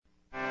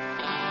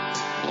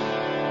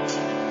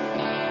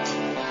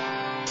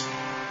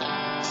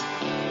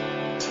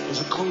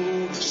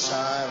code of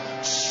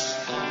silence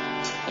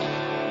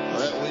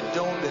that we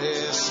don't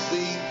dare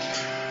speak.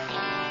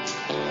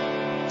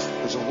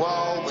 There's a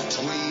wall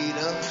between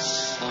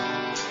us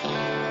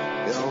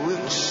and a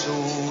river so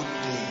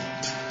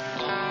deep.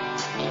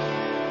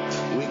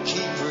 We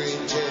keep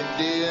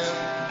pretending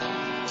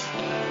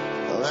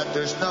that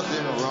there's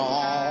nothing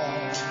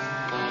wrong.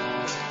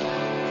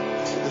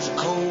 There's a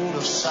code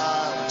of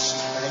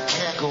silence and it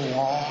can't go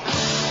on.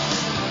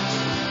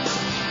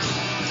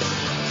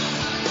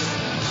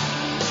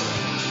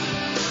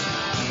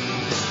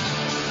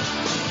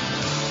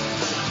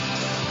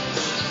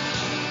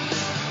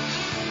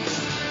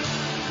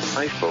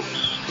 Hi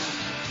folks,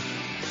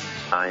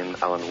 I'm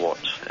Alan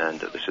Watt and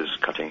this is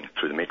Cutting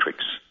Through the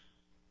Matrix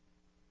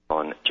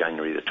on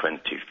January the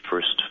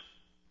 21st,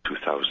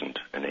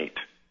 2008.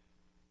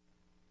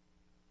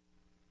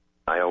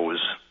 I always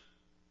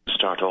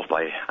start off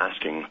by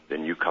asking the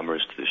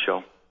newcomers to the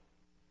show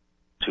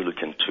to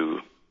look into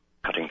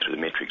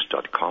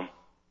cuttingthroughthematrix.com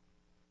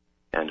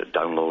and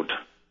download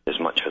as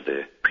much of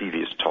the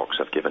previous talks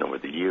I've given over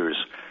the years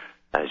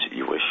as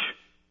you wish,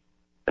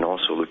 and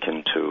also look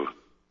into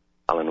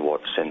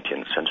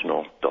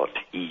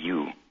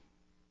AlanWattSentientSentinel.eu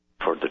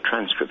for the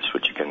transcripts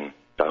which you can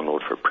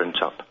download for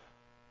print up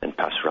and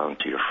pass around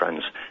to your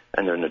friends,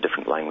 and they're in the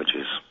different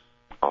languages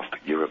of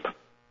Europe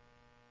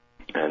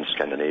and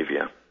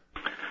Scandinavia.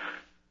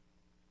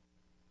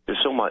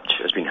 There's so much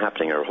has been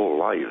happening our whole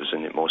lives,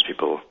 and yet most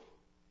people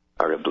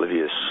are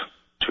oblivious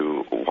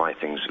to why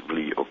things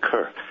really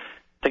occur.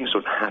 Things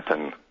don't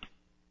happen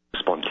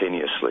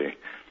spontaneously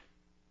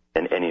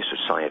in any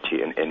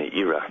society, in any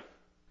era,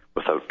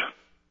 without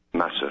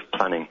massive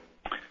planning.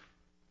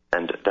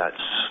 And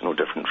that's no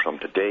different from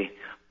today.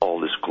 All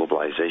this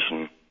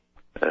globalization,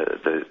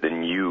 the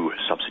new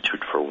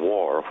substitute for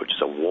war, which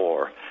is a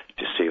war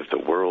to save the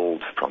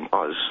world from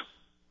us,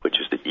 which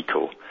is the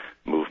eco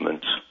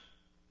movement,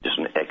 just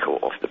an echo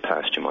of the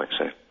past, you might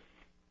say,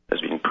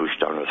 is being pushed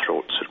down our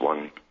throats at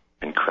one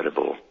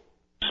incredible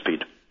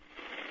speed.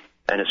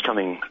 And it's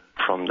coming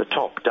from the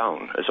top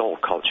down, as all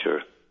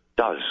culture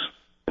does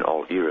in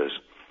all eras.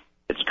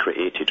 It's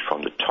created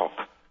from the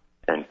top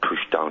and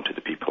pushed down to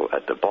the people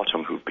at the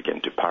bottom who begin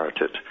to parrot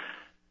it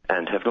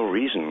and have no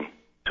reason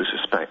to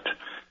suspect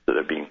that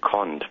they're being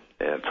conned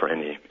in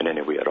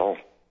any way at all,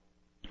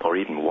 or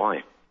even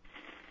why.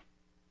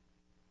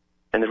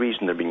 And the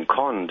reason they're being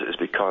conned is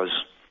because,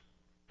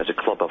 as the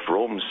Club of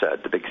Rome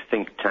said, the big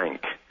think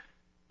tank,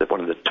 one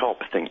of the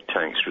top think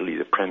tanks, really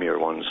the premier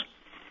ones,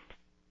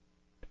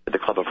 the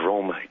Club of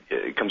Rome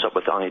comes up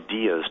with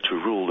ideas to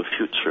rule the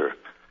future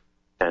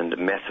and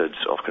methods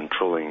of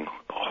controlling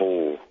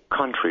whole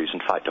countries, in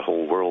fact, a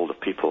whole world of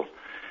people.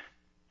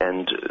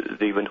 And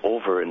they went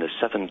over in the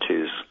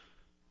 70s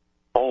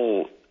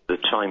all the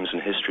times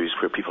and histories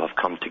where people have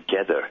come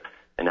together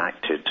and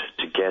acted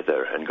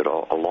together and got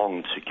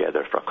along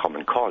together for a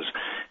common cause.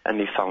 And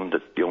they found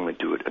that they only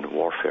do it in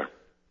warfare.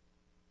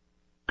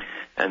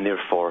 And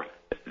therefore,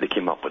 they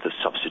came up with a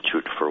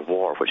substitute for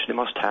war, which they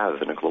must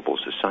have in a global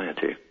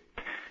society.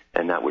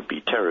 And that would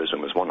be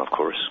terrorism as one, of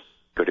course.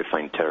 Go to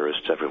find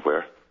terrorists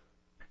everywhere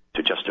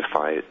to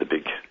justify the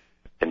big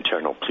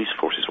internal police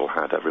forces we'll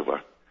have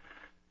everywhere.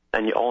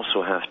 And you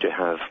also have to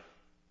have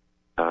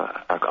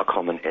a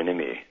common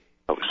enemy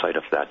outside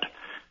of that.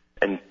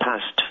 In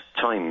past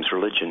times,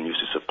 religion used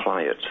to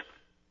supply it,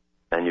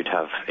 and you'd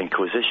have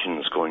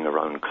inquisitions going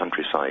around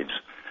countrysides,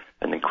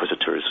 and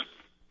inquisitors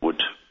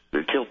would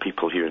kill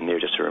people here and there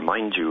just to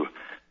remind you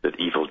that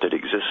evil did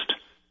exist,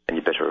 and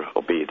you better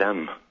obey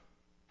them,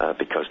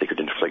 because they could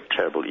inflict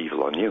terrible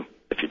evil on you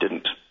if you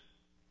didn't.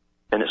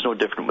 And it's no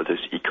different with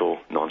this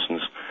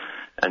eco-nonsense.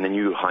 And the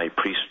new high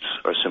priests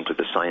are simply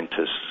the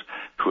scientists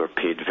who are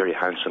paid very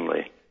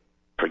handsomely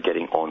for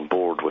getting on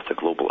board with the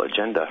global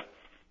agenda,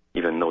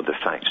 even though the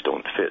facts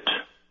don't fit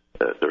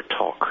their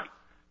talk.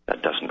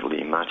 That doesn't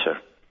really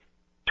matter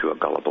to a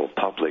gullible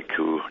public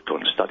who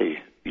don't study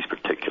these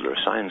particular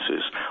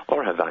sciences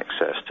or have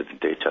access to the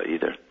data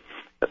either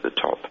at the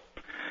top.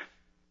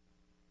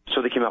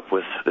 So they came up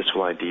with this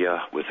whole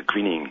idea with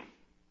greening.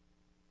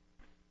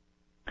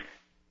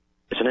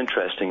 It's an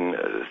interesting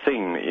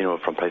thing,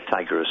 from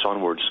Pythagoras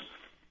onwards.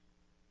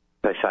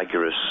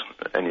 Pythagoras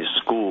and his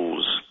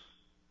schools,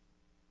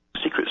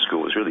 secret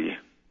schools really,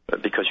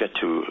 because you had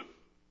to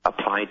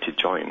apply to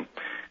join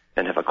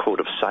and have a code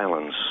of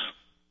silence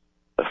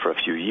for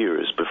a few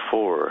years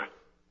before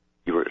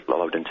you were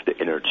allowed into the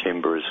inner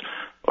chambers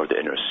or the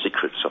inner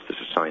secrets of the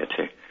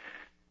society.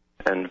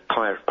 And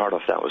part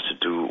of that was to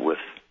do with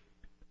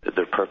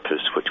their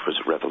purpose, which was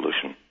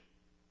revolution.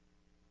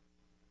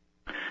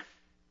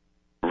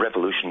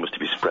 Revolution was to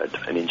be spread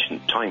in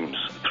ancient times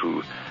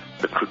through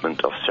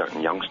recruitment of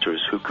certain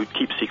youngsters who could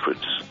keep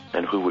secrets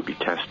and who would be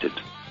tested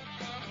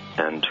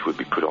and who would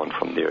be put on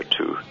from there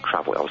to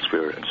travel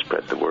elsewhere and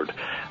spread the word.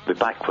 I'll be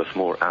back with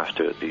more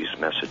after these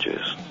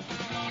messages.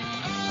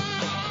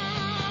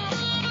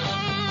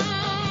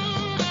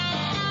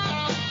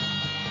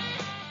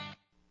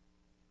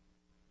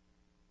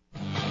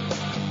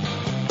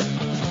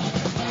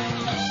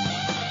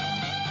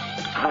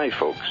 Hi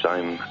folks,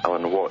 I'm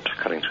Alan Watt,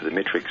 cutting through the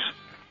matrix,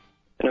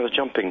 and I was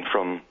jumping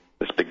from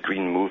this big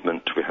green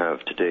movement we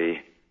have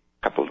today,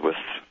 coupled with,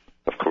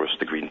 of course,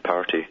 the Green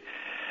Party,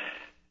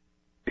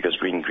 because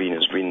green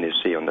is green, they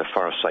say, on the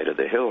far side of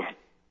the hill,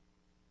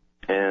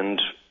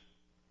 and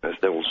as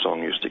the old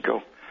song used to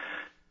go.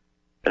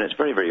 And it's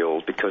very, very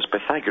old, because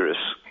Pythagoras,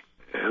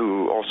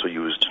 who also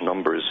used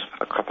numbers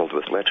coupled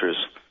with letters,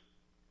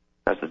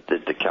 as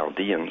did the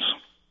Chaldeans,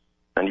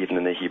 and even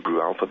in the Hebrew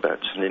alphabet,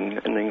 and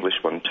in the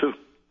English one too,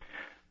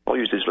 all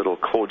use these little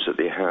codes that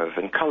they have,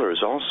 and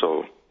colors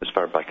also, as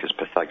far back as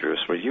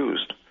Pythagoras, were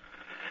used.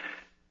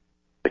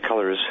 The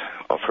colors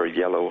of her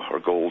yellow or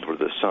gold were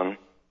the sun,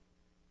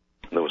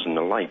 those in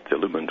the light, the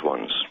illumined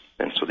ones,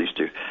 and so they used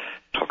to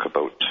talk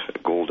about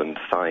golden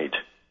thighed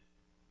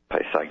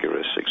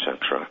Pythagoras,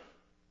 etc.,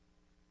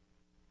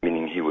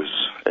 meaning he was,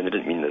 and they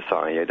didn't mean the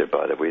thigh either,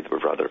 by the way, they were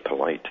rather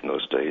polite in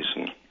those days,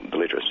 and the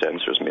later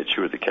censors made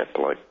sure they kept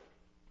polite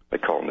by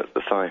calling it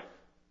the thigh.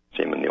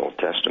 Same in the Old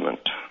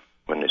Testament,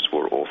 when they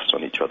swore oaths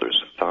on each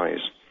other's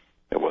thighs.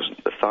 It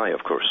wasn't the thigh,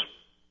 of course.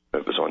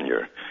 It was on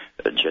your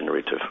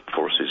generative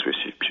forces, we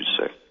should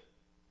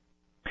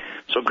say.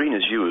 So green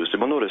is used,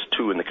 and we'll notice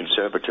too in the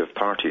conservative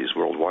parties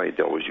worldwide,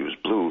 they always use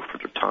blue for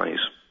their ties.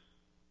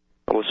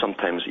 Although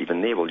sometimes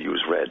even they will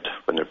use red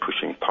when they're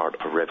pushing part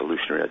of a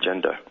revolutionary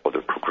agenda, or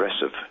they're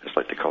progressive, as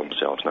like they call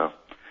themselves now.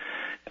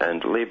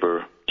 And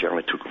Labour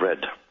generally took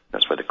red.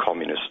 That's why the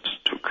communists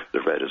took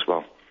the red as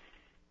well,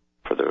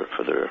 for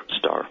their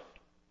star.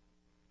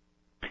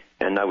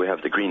 And now we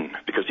have the green,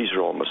 because these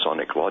are all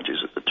Masonic lodges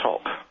at the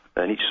top.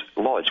 And each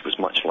lodge was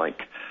much like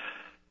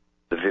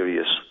the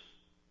various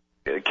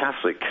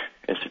Catholic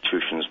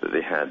institutions that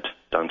they had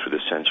down through the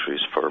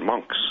centuries for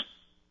monks.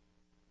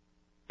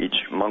 Each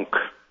monk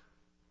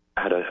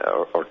had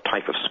or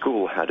type of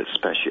school had its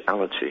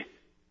speciality.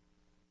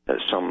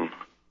 Some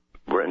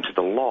were into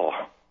the law,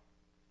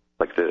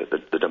 like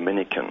the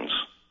Dominicans.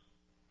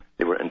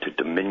 They were into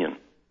dominion.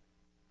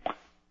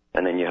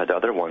 And then you had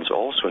other ones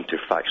also into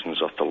factions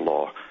of the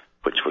law,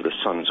 which were the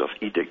sons of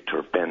Edict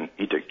or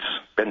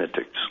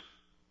Benedicts.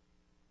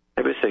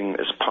 Everything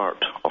is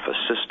part of a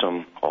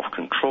system of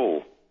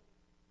control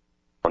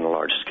on a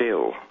large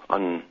scale,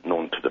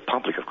 unknown to the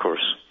public, of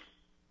course,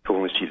 who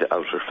only see the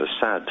outer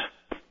facade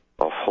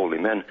of holy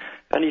men.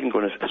 And even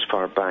going as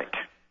far back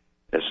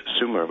as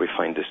Sumer, we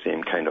find the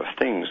same kind of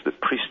things. The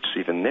priests,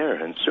 even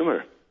there in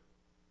Sumer,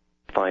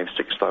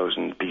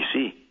 5,000-6,000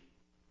 BC,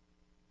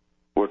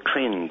 were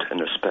trained in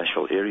their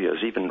special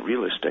areas, even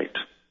real estate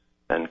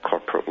and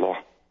corporate law.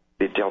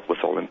 They dealt with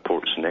all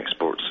imports and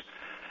exports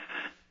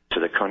to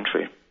the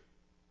country,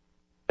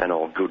 and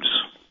all goods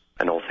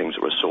and all things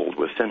that were sold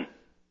within,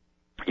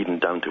 even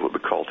down to what we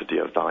call today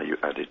a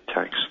value-added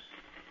tax.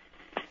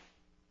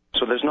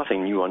 So there's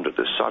nothing new under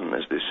the sun,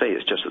 as they say.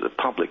 It's just that the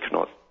public are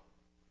not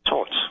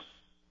taught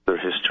their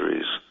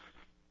histories.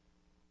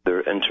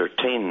 They're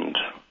entertained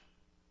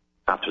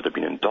after they've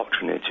been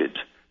indoctrinated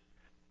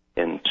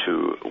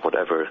into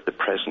whatever the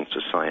present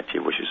society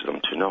wishes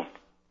them to know.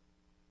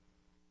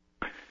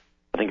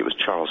 I think it was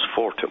Charles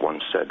Fort that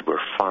once said, we're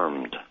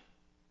farmed.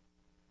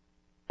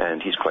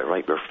 And he's quite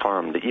right, we're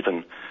farmed.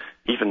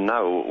 Even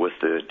now with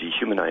the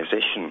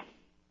dehumanization,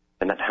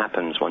 and that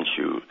happens once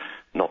you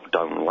knock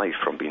down life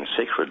from being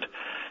sacred,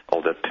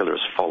 all the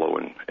pillars follow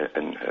in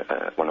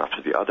one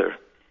after the other.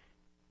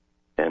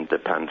 And the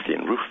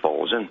Pantheon roof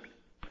falls in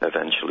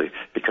eventually,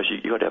 because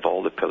you got to have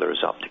all the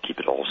pillars up to keep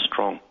it all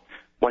strong.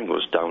 One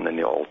goes down and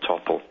they all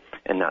topple,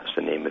 and that's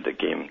the name of the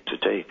game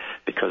today,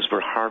 because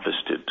we're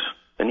harvested,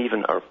 and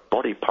even our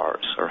body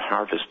parts are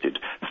harvested.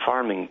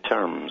 Farming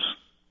terms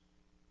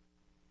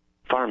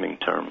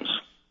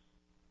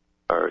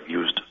are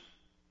used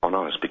on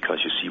us, because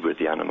you see we're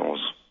the animals.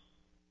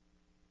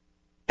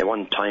 At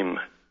one time,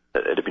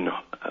 it had been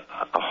a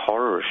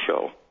horror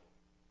show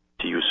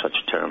to use such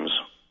terms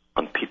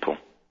on people.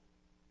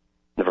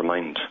 Never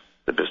mind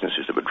the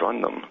businesses that would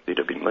run them. They'd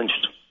have been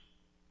lynched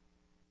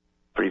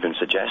for even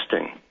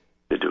suggesting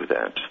they do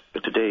that.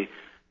 But today,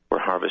 we're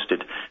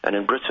harvested. And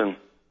in Britain,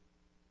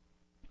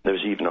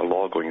 there's even a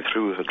law going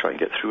through, they'll try and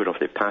get through it, if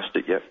they passed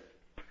it yet,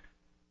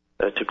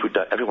 to put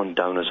everyone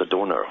down as a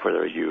donor,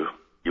 whether you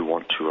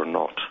want to or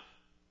not.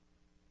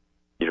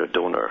 You're a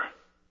donor.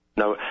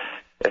 Now,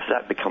 if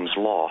that becomes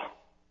law,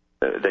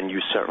 then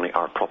you certainly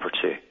are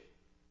property.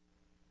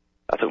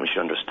 I think we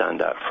should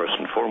understand that first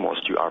and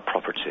foremost. You are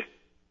property.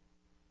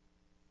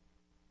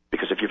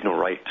 Because if you've no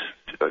right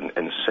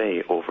and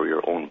say over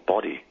your own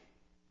body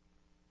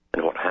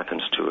and what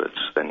happens to it,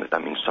 then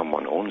that means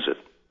someone owns it.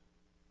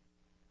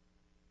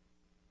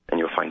 And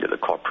you'll find that the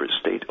corporate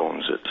state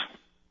owns it.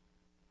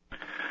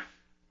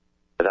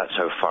 But that's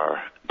how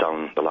far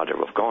down the ladder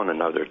we've gone, and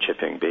now they're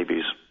chipping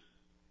babies'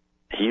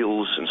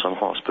 heels in some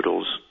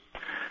hospitals,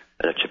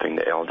 and they're chipping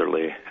the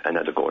elderly, and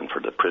now they're going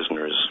for the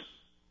prisoners.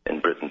 In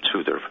Britain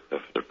too,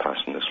 they're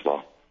passing this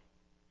law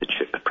to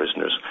chip the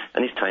prisoners.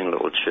 And these tiny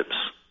little chips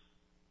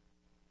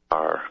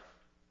are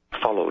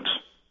followed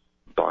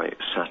by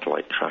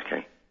satellite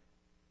tracking.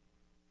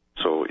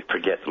 So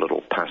forget the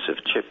little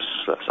passive chips,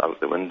 that's out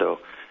the window.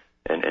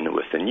 And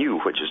with the new,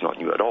 which is not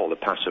new at all, the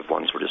passive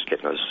ones, we're just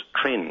getting us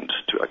trained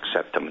to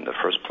accept them in the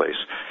first place,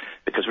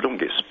 because we don't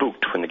get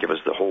spooked when they give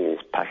us the whole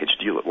package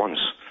deal at once.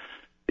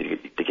 They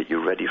get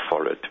you ready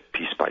for it,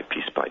 piece by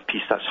piece by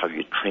piece. That's how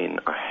you train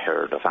a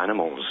herd of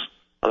animals.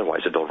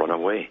 Otherwise, they'll run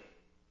away.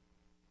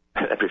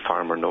 Every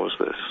farmer knows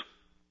this.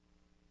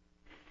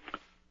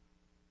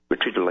 We're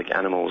treated like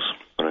animals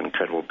on an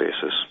incredible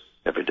basis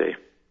every day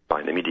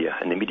by the media.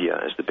 And the media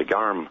is the big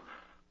arm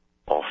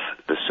of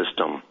the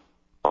system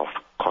of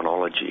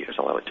conology, as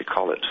I like to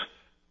call it.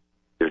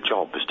 Their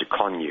job is to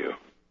con you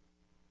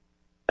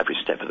every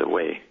step of the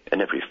way,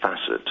 in every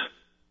facet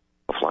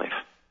of life.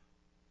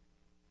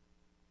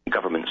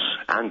 Governments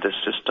and this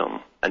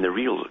system, and the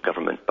real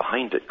government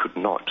behind it, could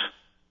not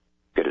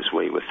get its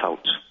way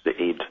without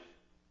the aid,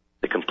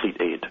 the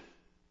complete aid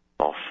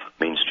of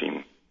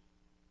mainstream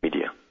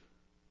media.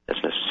 It's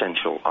an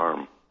essential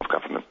arm of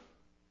government.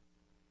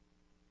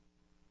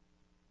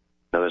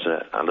 Now there's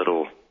a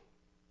little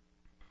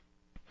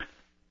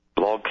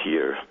blog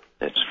here.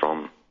 It's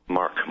from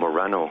Mark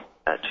Morano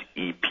at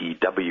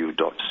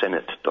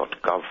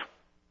epw.senate.gov.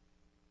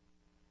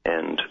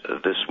 And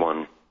this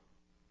one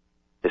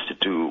is to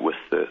do with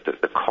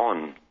the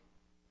con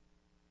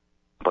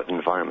about the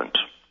environment.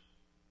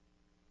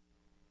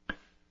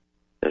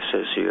 It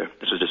says here,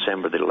 this is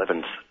December the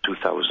 11th,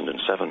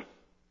 2007.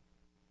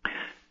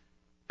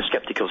 The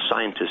skeptical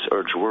scientists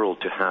urge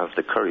world to have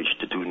the courage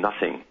to do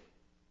nothing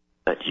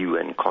at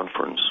UN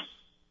conference.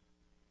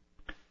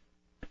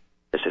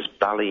 This is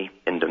Bali,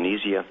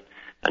 Indonesia,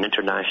 an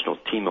international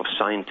team of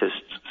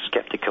scientists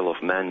skeptical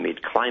of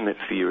man-made climate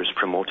fears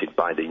promoted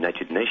by the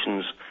United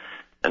Nations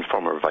and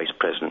former Vice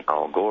President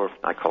Al Gore,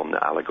 I call him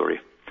the allegory,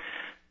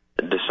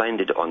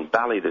 decided on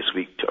Bali this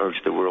week to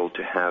urge the world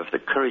to have the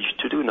courage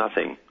to do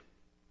nothing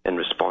in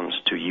response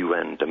to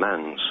UN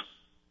demands.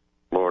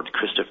 Lord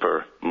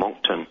Christopher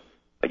Monckton,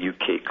 a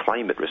UK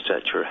climate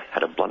researcher,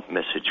 had a blunt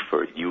message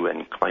for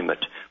UN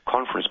climate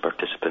conference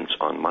participants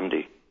on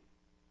Monday.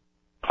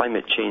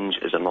 Climate change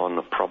is a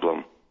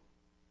non-problem.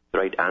 The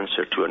right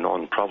answer to a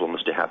non-problem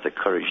is to have the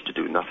courage to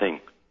do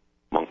nothing,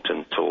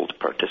 Monckton told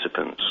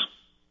participants.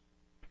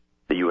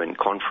 The UN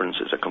conference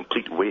is a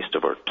complete waste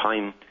of our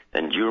time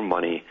and your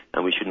money,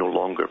 and we should no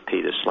longer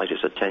pay the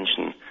slightest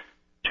attention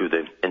to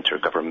the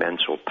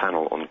Intergovernmental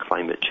Panel on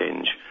Climate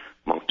Change,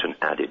 Monckton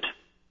added.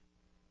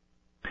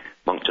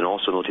 Monckton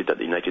also noted that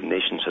the United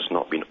Nations has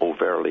not been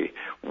overtly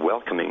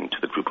welcoming to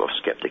the group of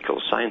skeptical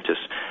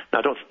scientists. Now,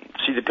 I don't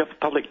see the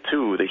public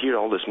too. They hear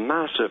all this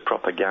massive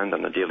propaganda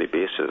on a daily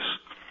basis,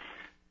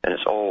 and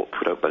it's all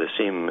put out by the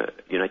same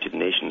United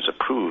Nations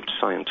approved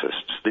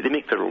scientists. They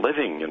make their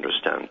living, you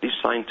understand. These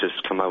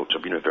scientists come out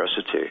of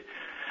university,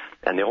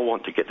 and they all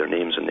want to get their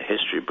names in the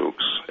history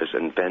books as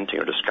inventing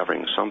or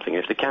discovering something.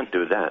 If they can't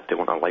do that, they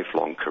want a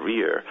lifelong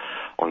career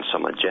on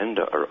some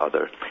agenda or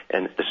other.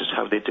 And this is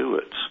how they do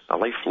it, a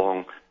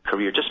lifelong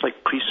career, just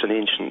like priests in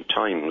ancient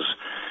times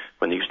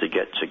when they used to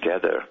get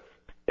together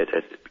at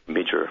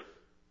major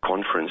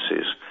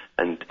conferences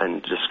and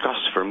discuss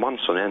for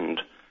months on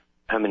end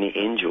how many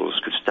angels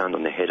could stand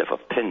on the head of a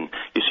pin.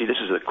 You see, this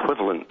is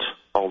equivalent,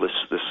 all this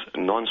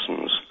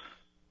nonsense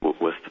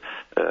with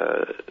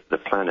the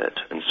planet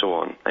and so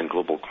on, and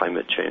global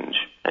climate change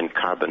and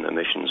carbon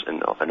emissions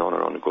and on and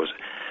on it goes.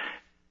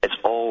 It's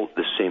all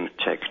the same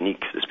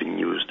technique that's being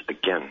used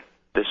again.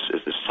 This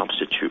is the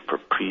substitute for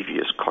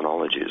previous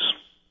chronologies.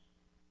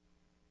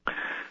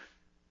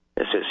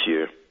 It says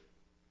here,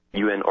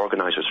 UN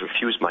organizers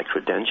refused my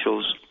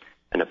credentials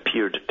and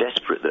appeared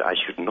desperate that I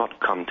should not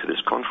come to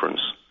this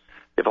conference.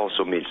 They've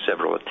also made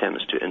several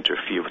attempts to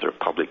interfere with our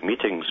public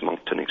meetings,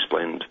 Monckton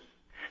explained.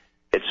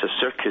 It's a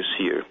circus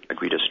here,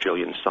 agreed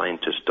Australian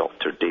scientist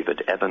Dr.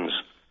 David Evans.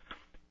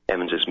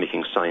 Evans is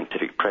making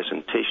scientific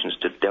presentations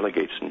to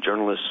delegates and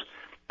journalists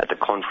at the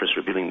conference,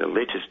 revealing the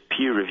latest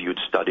peer-reviewed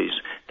studies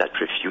that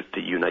refute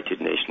the United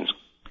Nations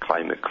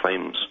climate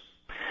claims.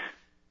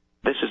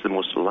 This is the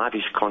most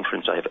lavish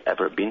conference I have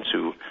ever been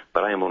to,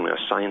 but I am only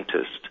a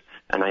scientist,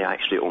 and I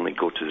actually only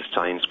go to the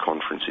science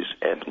conferences,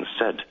 Evans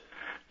said,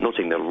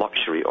 noting the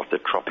luxury of the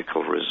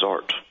tropical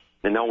resort.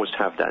 They always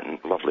have that in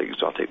lovely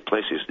exotic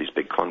places, these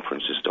big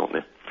conferences, don't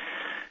they?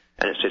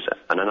 And it says,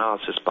 an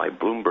analysis by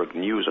Bloomberg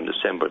News on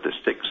December the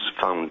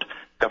 6th found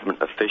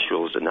government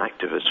officials and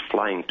activists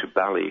flying to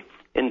Bali,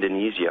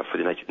 Indonesia, for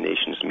the United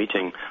Nations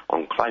meeting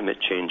on climate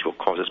change will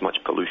cause as much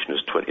pollution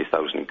as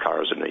 20,000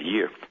 cars in a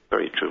year.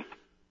 Very true.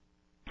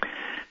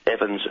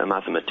 Evans, a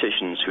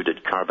mathematician who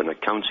did carbon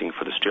accounting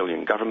for the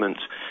Australian government,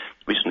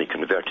 recently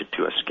converted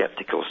to a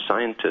skeptical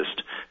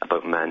scientist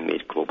about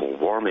man-made global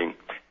warming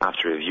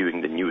after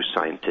reviewing the new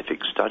scientific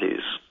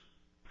studies.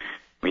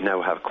 We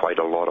now have quite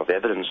a lot of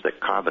evidence that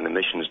carbon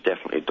emissions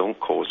definitely don't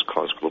cause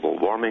global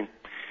warming.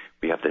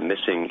 We have the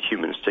missing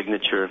human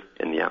signature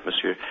in the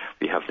atmosphere.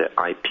 We have the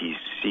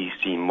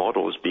IPCC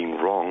models being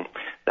wrong.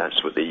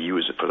 That's what they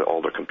use for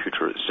all their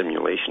computer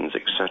simulations,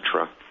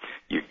 etc.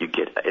 You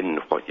get in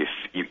what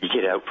you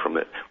get out from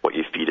it, what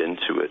you feed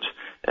into it,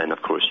 and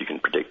of course you can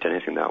predict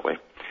anything that way.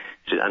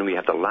 He said, and we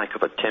have the lack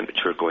of a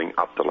temperature going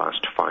up the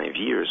last 5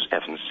 years,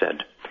 Evans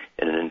said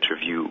in an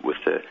interview with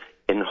the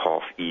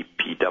Inhofe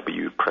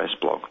EPW press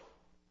blog.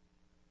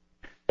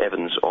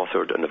 Evans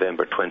authored a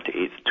November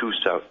 28,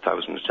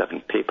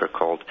 2007 paper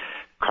called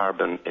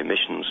Carbon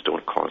Emissions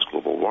Don't Cause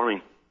Global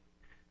Warming.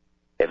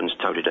 Evans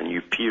touted a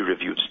new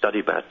peer-reviewed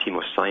study by a team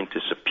of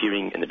scientists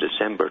appearing in the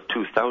December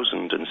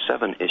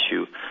 2007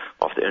 issue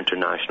of the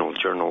International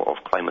Journal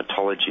of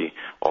Climatology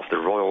of the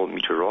Royal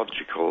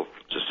Meteorological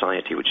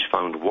Society, which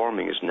found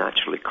warming is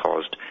naturally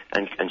caused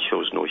and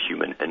shows no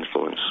human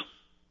influence.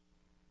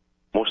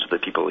 Most of the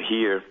people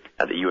here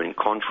at the UN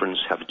conference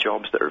have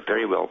jobs that are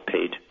very well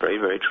paid, very,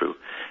 very true,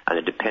 and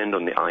they depend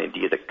on the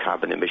idea that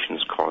carbon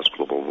emissions cause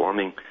global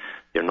warming.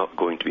 They're not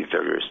going to be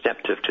very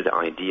receptive to the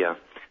idea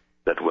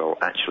that, well,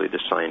 actually the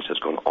science has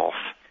gone off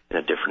in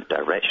a different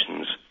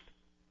direction,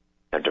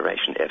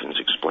 Evans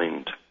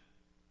explained.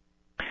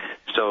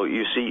 So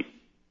you see,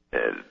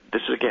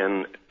 this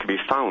again can be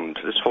found.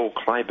 This whole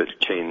climate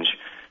change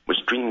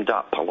was dreamed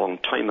up a long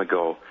time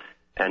ago,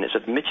 and it's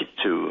admitted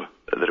to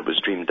that it was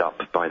dreamed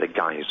up by the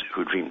guys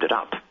who dreamed it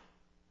up,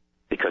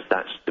 because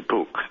that's the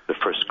book, The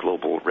First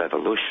Global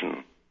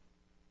Revolution,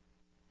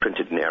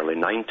 printed in the early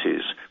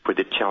 90s, where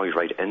they tell you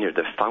right in there,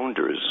 the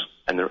founders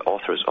and the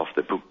authors of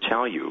the book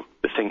tell you,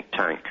 the think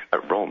tank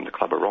at Rome, the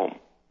Club of Rome,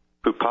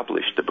 who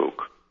published the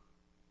book,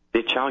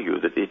 they tell you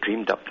that they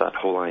dreamed up that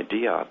whole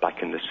idea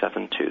back in the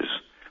 70s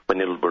when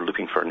they were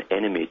looking for an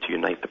enemy to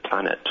unite the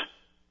planet,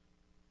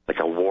 like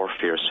a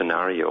warfare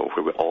scenario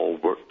where we all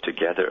work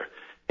together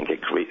and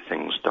get great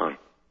things done.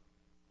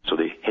 So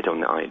they hit on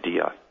the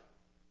idea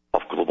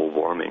of global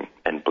warming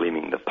and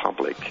blaming the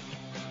public,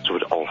 so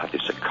we'd all have to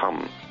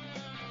succumb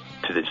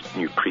to this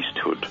new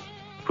priesthood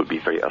who would be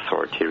very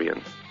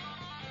authoritarian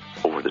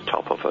over the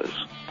top of us.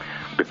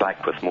 We'll be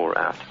back with more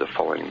after the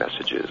following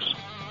messages.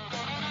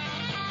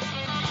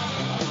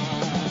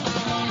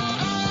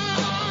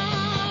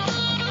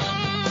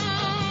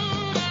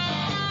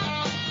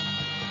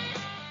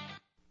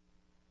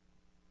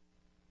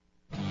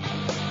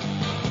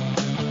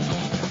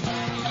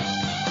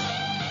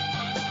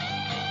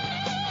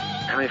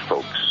 Hi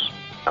folks,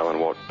 Alan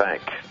Watt back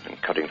and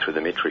Cutting Through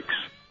the Matrix.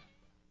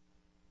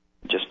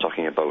 Just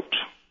talking about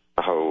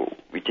how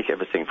we take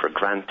everything for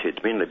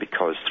granted, mainly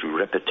because through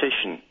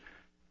repetition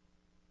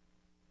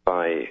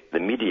by the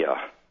media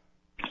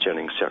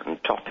concerning certain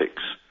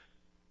topics,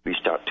 we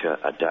start to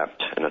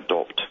adapt and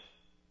adopt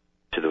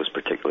to those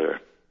particular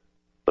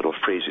little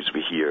phrases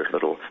we hear.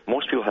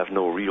 Most people have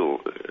no real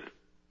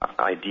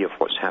idea of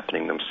what's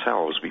happening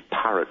themselves. We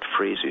parrot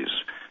phrases,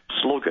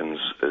 slogans,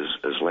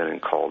 as Lenin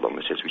called them.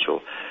 He says we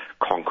shall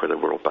conquer the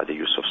world by the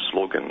use of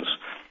slogans.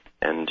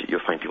 And you'll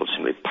find people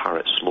simply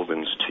parrot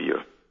slogans to you.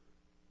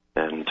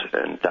 And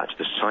that's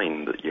the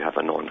sign that you have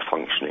a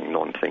non-functioning,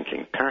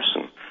 non-thinking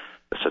person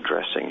that's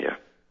addressing you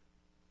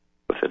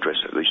with the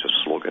use of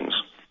slogans.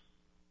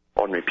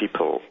 Ordinary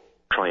people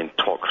try and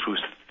talk through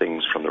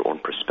things from their own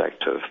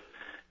perspective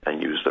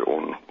and use their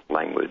own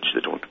language. They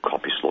don't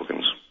copy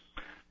slogans.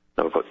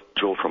 Now we've got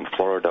Joe from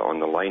Florida on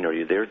the line. Are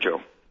you there,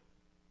 Joe?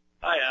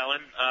 Hi,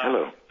 Alan.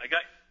 Hello.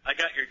 I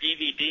got your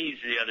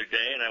DVDs the other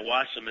day, and I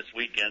watched them this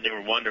weekend. They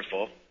were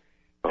wonderful.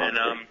 Okay. And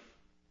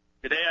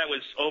today I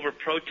was over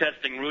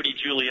protesting Rudy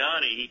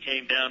Giuliani. He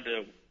came down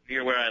to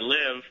near where I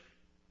live,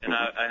 and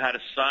I had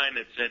a sign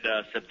that said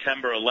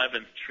September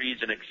 11th,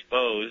 Treason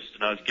Exposed,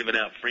 and I was giving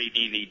out free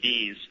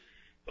DVDs.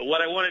 But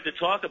what I wanted to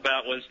talk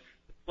about was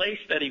the place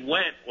that he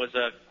went was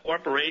a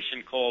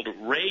corporation called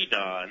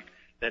Radon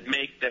that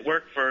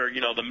worked for,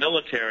 the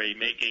military,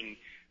 making,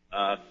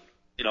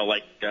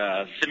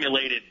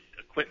 simulated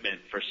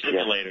equipment for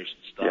simulators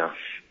and stuff. Yeah.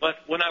 But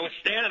when I was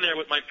standing there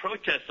with my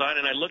protest sign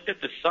and I looked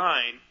at the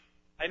sign,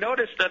 I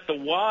noticed that the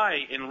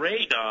Y in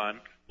Radon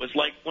was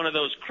like one of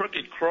those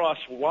crooked cross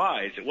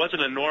Ys. It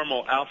wasn't a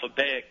normal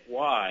alphabetic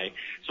Y.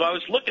 So I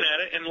was looking at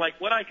it, and like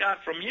what I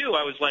got from you,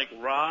 I was like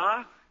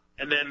Ra,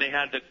 and then they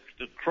had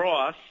the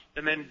cross,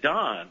 and then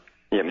Don.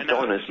 Yeah,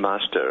 Don is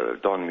master.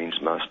 Don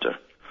means master.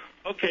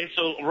 Okay,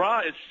 so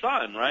Ra is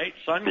sun, right?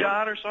 Sun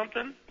god or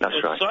something? That's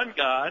so right. Sun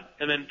god,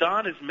 and then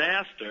Don is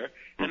master,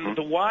 and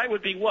the Y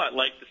would be what?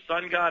 Like the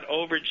sun god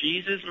over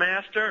Jesus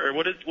master? Or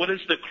what is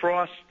the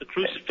cross, the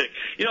crucifix?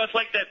 It's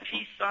like that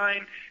peace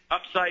sign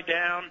upside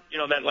down,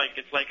 that like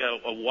it's like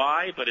a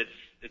Y, but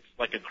it's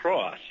like a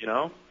cross,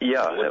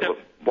 Yeah, so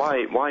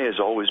Y has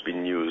always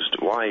been used.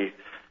 Y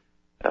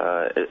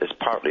is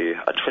partly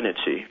a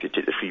trinity, if you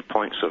take the 3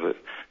 points of it,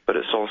 but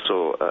it's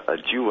also a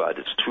duad.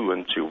 It's 2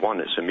 into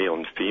 1. It's a male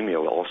and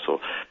female also,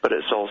 but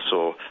it's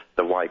also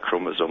the Y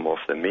chromosome of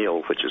the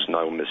male, which is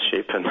now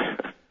misshapen.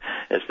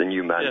 It's the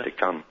new man to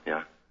come.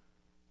 Yeah.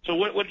 So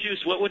what would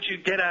you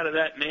get out of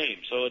that name?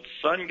 So it's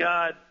sun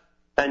god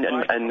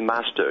and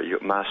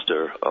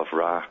master of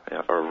Ra,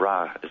 or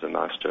Ra is the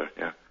master.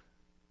 Yeah.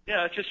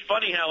 Yeah, it's just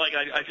funny how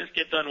I just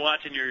get done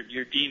watching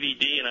your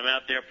DVD and I'm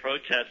out there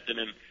protesting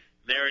and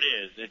there it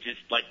is. It just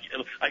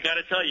I got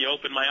to tell you,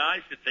 opened my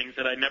eyes to things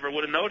that I never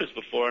would have noticed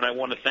before, and I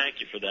want to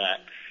thank you for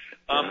that.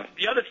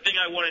 The other thing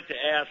I wanted to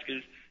ask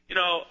is,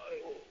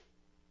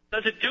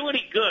 does it do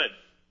any good,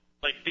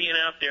 like being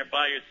out there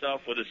by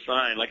yourself with a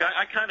sign? Like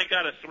I kind of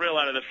got a thrill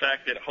out of the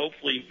fact that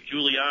hopefully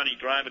Giuliani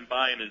driving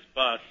by in his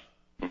bus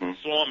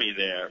saw me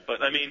there.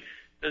 But I mean,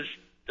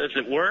 does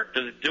it work?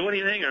 Does it do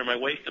anything, or am I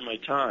wasting my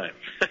time?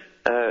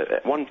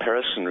 One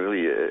person,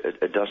 really,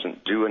 it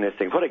doesn't do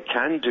anything. What it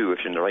can do, if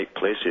you're in the right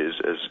places,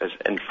 is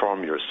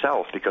inform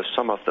yourself, because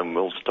some of them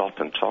will stop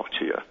and talk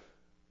to you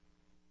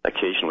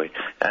occasionally.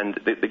 And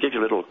they give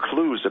you little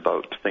clues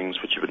about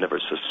things which you would never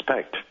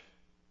suspect,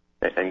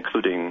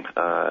 including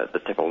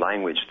the type of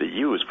language they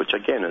use, which,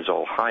 again, is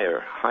all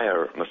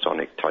higher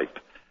Masonic type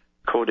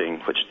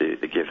coding, which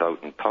they give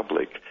out in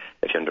public,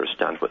 if you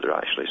understand what they're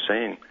actually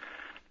saying.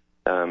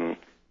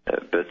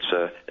 But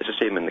it's the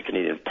same in the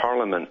Canadian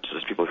Parliament.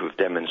 There's people who've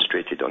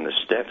demonstrated on the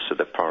steps of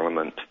the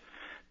Parliament,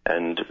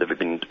 and they've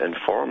been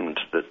informed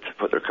that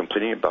what they're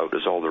complaining about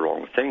is all the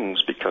wrong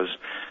things, because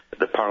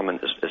the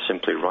Parliament is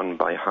simply run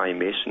by high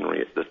masonry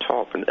at the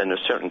top. And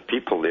there's certain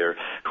people there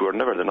who are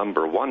never the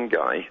number one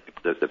guy,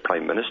 the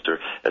Prime Minister.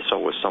 It's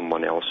always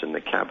someone else in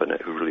the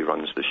Cabinet who really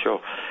runs the show.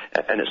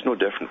 And it's no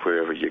different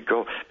wherever you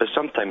go. But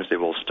sometimes they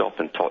will stop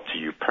and talk to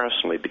you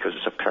personally, because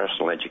it's a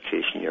personal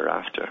education you're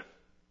after.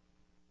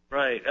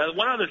 Right.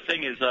 One other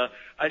thing is,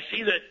 I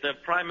see that the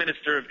Prime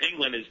Minister of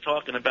England is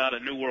talking about a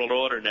new world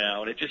order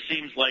now, and it just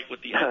seems like with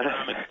the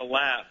economic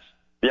collapse,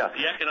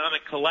 the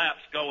economic collapse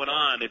going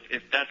on,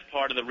 if that's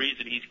part of the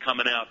reason he's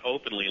coming out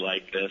openly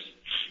like this.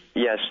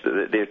 Yes,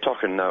 they're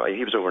talking now.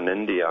 He was over in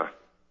India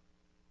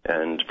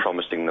and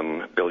promising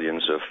them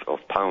billions of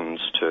pounds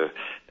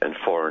in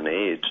foreign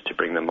aid to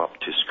bring them up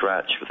to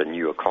scratch with a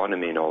new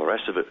economy and all the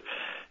rest of it.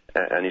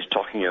 And he's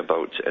talking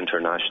about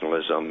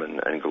internationalism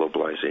and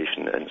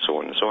globalization and so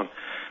on and so on.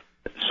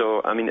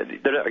 So, I mean,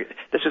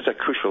 this is a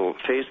crucial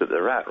phase that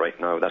they're at right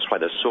now. That's why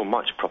there's so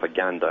much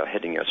propaganda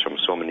hitting us from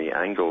so many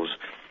angles,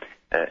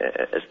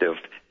 as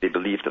they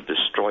believe they've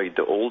destroyed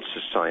the old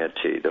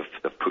society.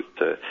 They've put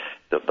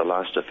the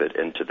last of it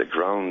into the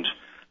ground.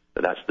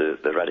 That's the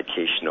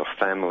eradication of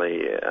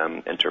family.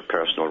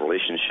 Interpersonal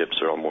relationships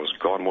are almost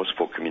gone. Most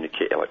folk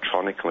communicate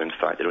electronically. In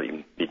fact, they don't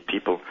even need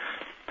people.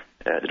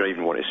 They don't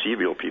even want to see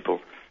real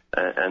people,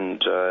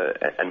 and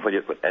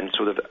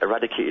so they've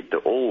eradicated the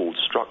old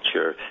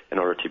structure in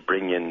order to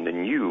bring in the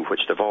new, which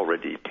they've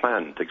already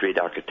planned. The great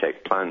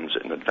architect plans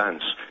it in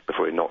advance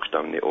before he knocks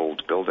down the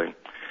old building,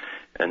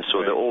 and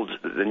so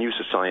the new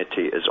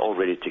society is all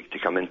ready to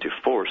come into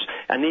force.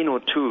 And they know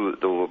too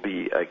there will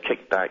be a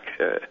kickback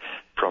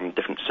from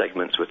different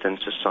segments within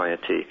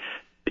society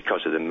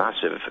because of the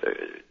massive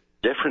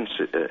difference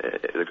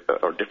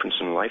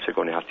in life they're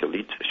going to have to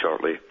lead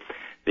shortly.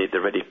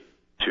 They're ready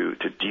to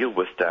deal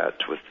with that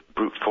with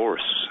brute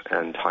force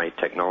and high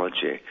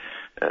technology.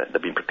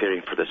 They've been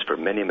preparing for this for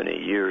many, many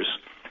years,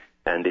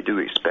 and they do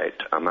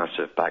expect a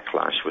massive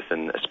backlash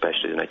within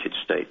especially the United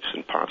States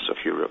and parts of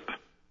Europe.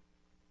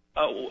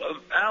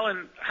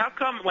 Alan, how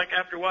come, like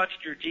after watching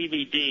your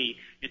DVD,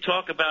 you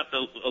talk about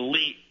the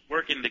elite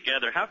working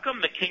together? How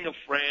come the King of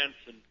France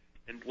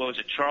and what was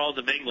it, Charles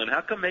of England,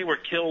 how come they were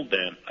killed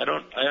then? I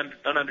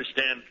don't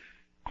understand.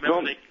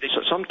 Well,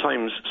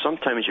 sometimes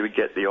you would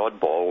get the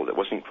oddball that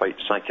wasn't quite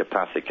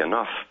psychopathic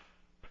enough,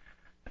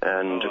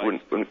 and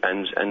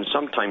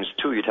sometimes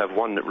too you'd have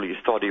one that really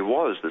thought he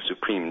was the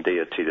supreme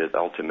deity, the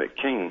ultimate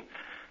king,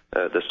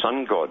 the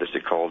sun god as they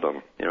called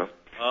him, you know.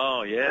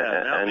 Oh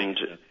yeah. And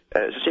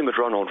it's the same with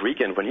Ronald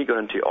Reagan. When he got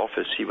into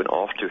office, he went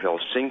off to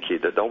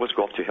Helsinki. They'd always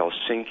go off to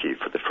Helsinki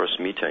for the first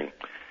meeting.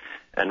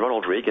 And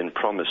Ronald Reagan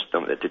promised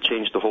them that to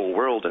change the whole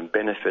world and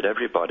benefit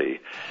everybody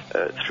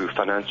through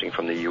financing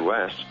from the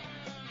U.S.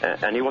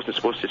 And he wasn't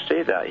supposed to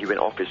say that. He went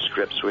off his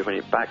script, so when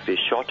he back, they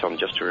shot him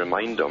just to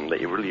remind him that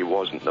he really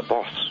wasn't the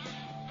boss.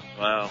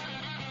 Wow.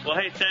 Well,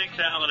 hey, thanks,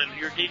 Alan, and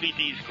your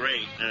DVD's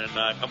great, and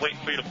I'm waiting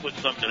for you to put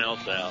something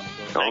else out.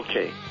 So thank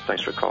you.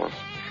 Thanks for calling.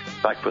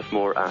 Back with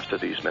more after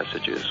these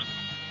messages.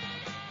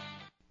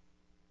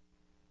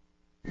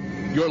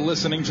 You're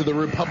listening to the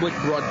Republic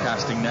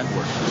Broadcasting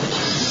Network,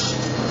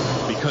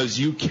 because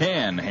you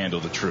can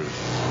handle the truth.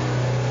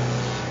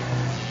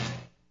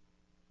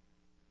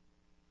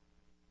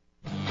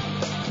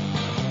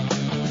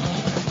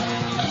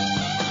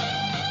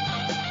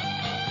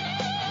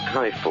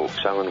 Hi folks,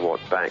 Alan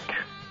Watt back,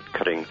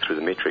 cutting through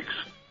the matrix,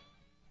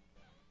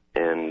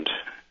 and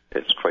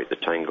it's quite the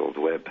tangled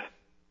web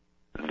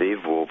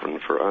they've woven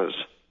for us,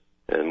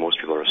 and most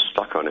people are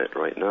stuck on it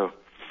right now.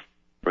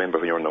 Remember,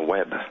 when you're on the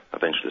web,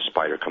 eventually the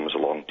spider comes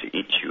along to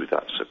eat you.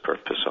 That's the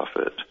purpose of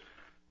it.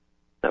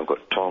 Now I've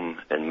got Tom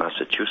in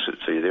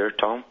Massachusetts. Are you there,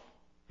 Tom?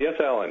 Yes,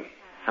 Alan.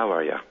 How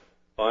are you?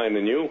 Fine,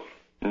 and you?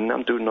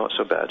 I'm doing not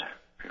so bad.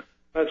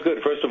 That's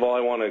good. First of all, I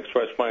want to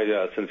express my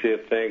sincere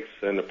thanks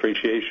and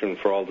appreciation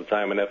for all the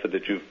time and effort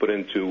that you've put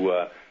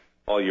into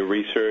all your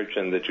research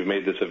and that you've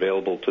made this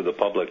available to the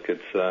public.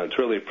 It's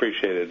really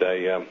appreciated.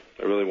 I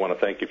really want to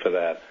thank you for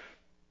that.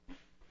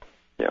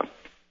 Yeah,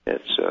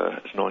 it's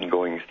an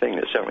ongoing thing.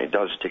 It certainly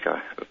does take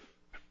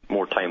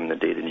more time in the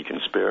day than you can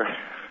spare.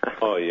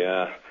 Oh,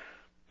 yeah.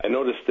 I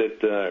noticed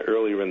that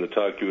earlier in the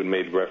talk you had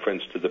made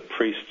reference to the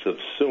priests of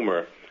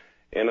Sumer,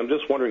 And I'm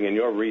just wondering, in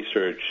your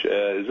research,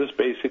 is this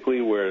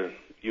basically where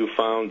you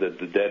found that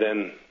the dead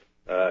end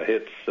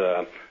hits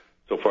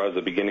so far as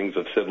the beginnings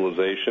of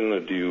civilization, or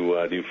do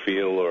you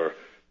feel or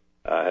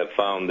have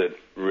found that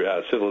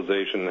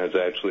civilization has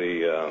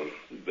actually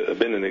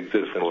been in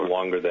existence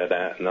longer than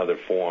that in other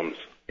forms?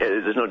 Yeah,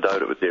 there's no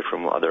doubt it was there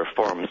from other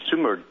forms.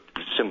 Sumer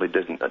simply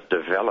didn't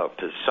develop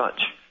as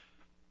such,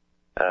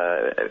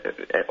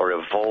 or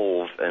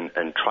evolve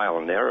and trial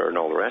and error and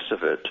all the rest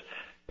of it.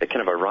 It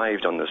kind of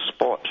arrived on the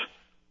spot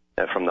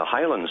from the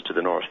highlands to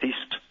the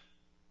northeast.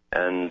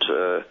 And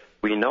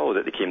we know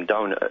that they came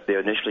down, they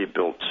initially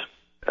built,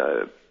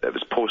 it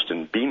was post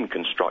and beam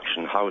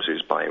construction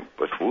houses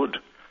with wood.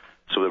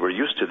 So they were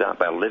used to that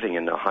by living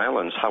in the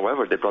highlands.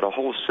 However, they brought a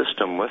whole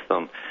system with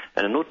them.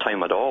 And in no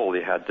time at all,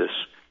 they had this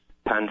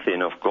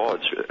pantheon of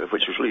gods,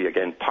 which was really,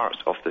 again, part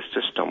of the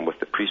system with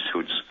the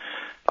priesthoods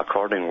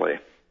accordingly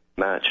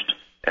matched.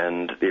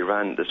 And they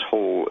ran this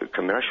whole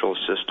commercial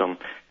system,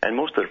 and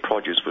most of their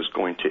produce was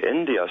going to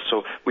India.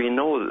 So we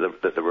know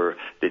that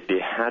they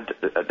had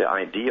the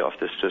idea of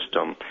the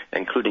system,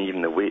 including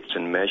even the weights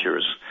and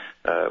measures,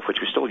 which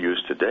we still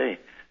use today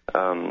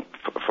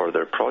for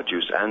their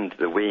produce, and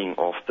the weighing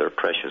of their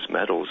precious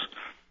metals.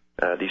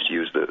 They used to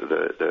use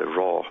the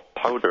raw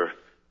powder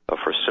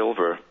for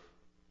silver,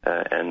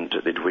 and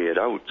they'd weigh it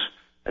out,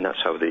 and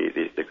that's how they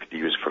could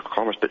use it for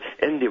commerce. But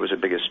India was the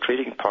biggest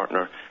trading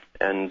partner,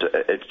 and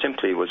it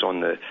simply was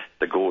on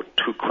the go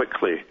too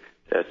quickly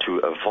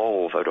to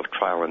evolve out of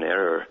trial and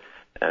error.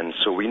 And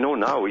so we know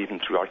now, even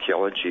through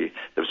archaeology,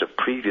 there was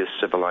a previous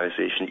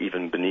civilization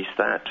even beneath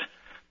that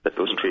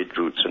those trade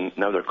routes, and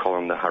now they're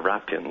calling the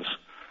Harappians.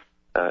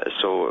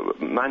 So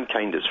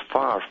mankind is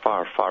far,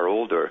 far, far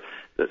older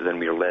than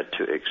we are led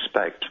to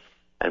expect,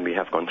 and we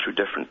have gone through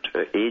different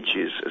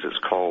ages, as it's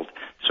called.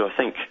 So I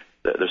think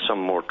that there's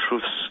some more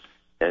truths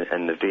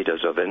in the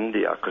Vedas of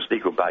India, because they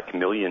go back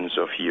millions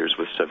of years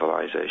with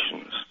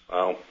civilizations.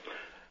 Wow.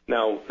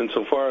 Now,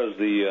 insofar as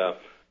the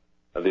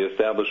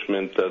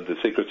establishment of the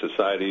secret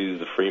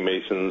societies, the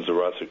Freemasons, the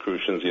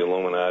Rosicrucians, the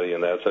Illuminati,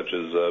 and that, such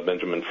as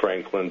Benjamin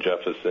Franklin,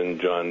 Jefferson,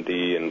 John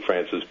Dee, and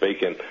Francis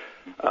Bacon,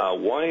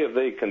 why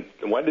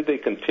did they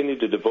continue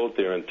to devote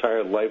their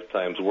entire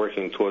lifetimes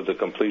working towards the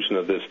completion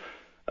of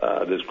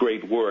this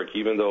great work,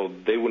 even though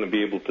they wouldn't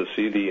be able to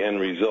see the end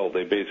result?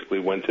 They basically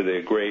went to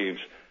their graves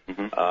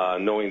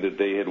knowing that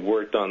they had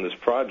worked on this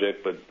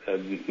project, but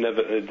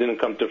it didn't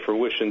come to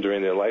fruition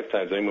during their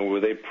lifetimes. I mean, were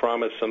they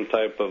promised some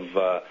type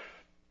of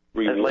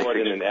reward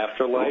in an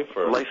afterlife?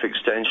 Or? Life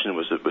extension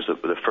was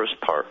the first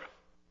part.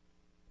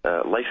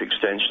 Life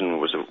extension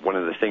was one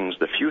of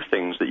the few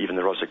things that even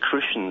the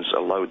Rosicrucians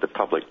allowed the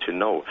public to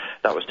know.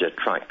 That was to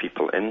attract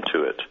people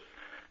into it,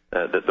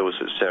 that those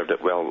that served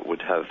it well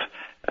would have,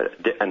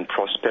 and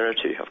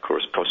prosperity, of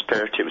course.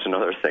 Prosperity was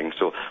another thing.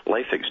 So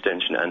life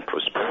extension and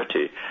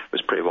prosperity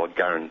was pretty well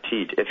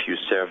guaranteed if you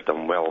served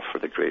them well for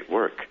the great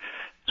work.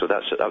 So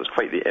that was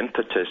quite the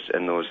impetus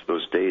in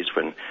those days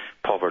when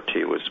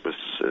poverty was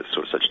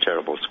such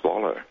terrible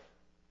squalor.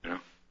 You know?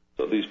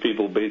 So these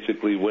people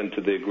basically went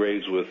to their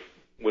graves with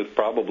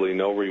probably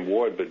no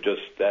reward, but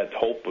just that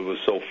hope. It was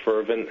so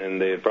fervent,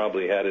 and they had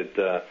probably had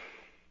it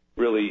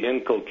really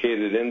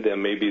inculcated in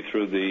them, maybe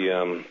through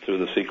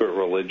the secret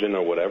religion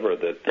or whatever.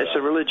 It's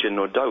a religion,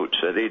 no doubt.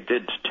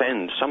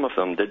 Some of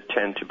them did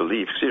tend to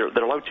believe. See,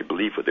 they're allowed to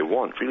believe what they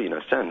want, really, in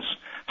a sense.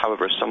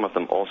 However, some of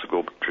them also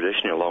go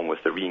traditionally along with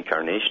the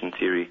reincarnation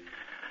theory,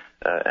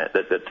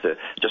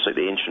 just like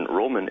the ancient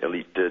Roman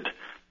elite did,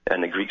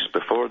 and the Greeks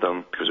before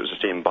them, because it was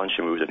the same bunch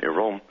who moved into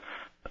Rome.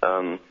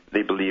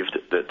 They believed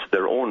that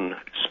their own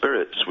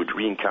spirits would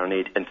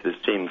reincarnate into the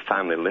same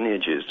family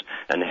lineages,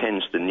 and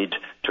hence the need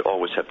to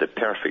always have the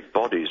perfect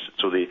bodies.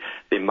 So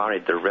they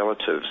married their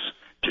relatives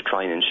to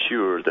try and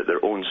ensure that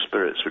their own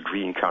spirits would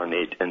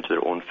reincarnate into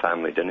their own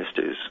family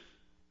dynasties.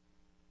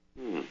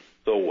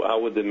 So how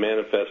would they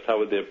manifest? How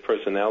would their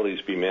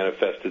personalities be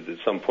manifested at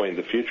some point in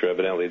the future?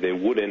 Evidently they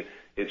wouldn't.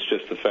 It's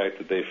just the fact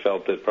that they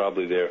felt that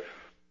probably their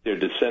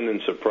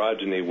descendants or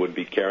progeny would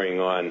be carrying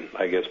on,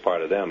 I guess,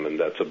 part of them, and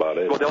that's about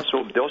it. Well,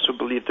 they also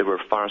believed they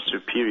were far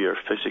superior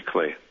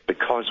physically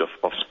because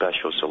of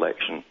special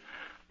selection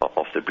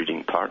of the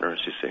breeding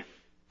partners, you see.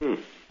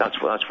 That's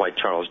why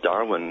Charles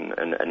Darwin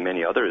and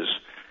many others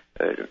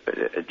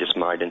just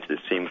married into the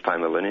same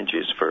family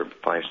lineages for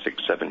 5,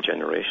 6, 7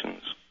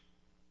 generations.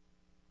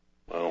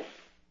 Wow.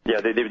 Yeah,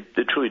 they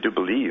truly do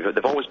believe.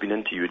 They've always been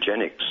into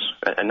eugenics,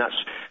 and that's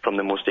from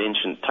the most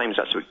ancient times.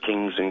 That's what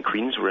kings and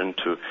queens were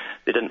into.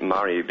 They didn't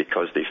marry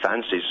because they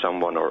fancied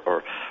someone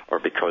or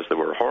because they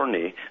were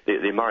horny.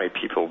 They married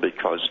people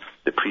because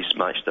the priest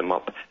matched them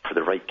up for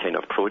the right kind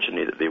of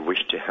progeny that they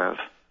wished to have.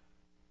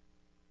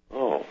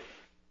 Oh.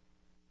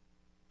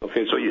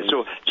 Okay.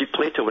 So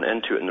Plato went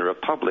into it in the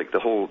Republic, the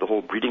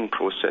whole breeding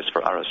process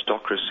for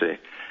aristocracy,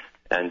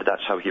 and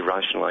that's how he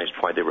rationalized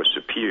why they were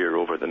superior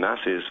over the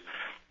masses.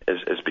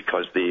 Is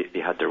because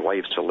they had their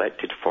wives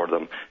selected for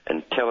them.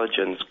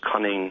 Intelligence,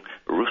 cunning,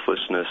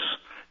 ruthlessness,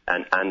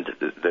 and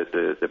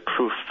the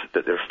proof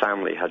that their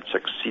family had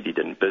succeeded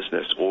in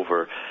business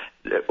over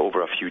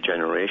over a few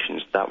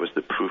generations, that was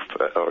the proof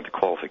or the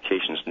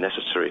qualifications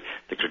necessary,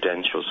 the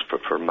credentials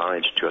for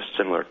marriage to a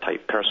similar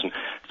type person.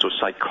 So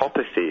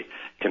psychopathy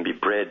can be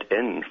bred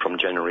in from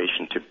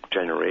generation to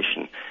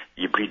generation.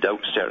 You breed out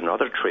certain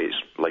other traits,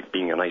 like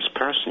being a nice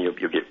person, you'll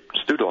get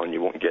stood on, you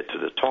won't get to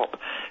the top.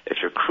 If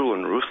you're cruel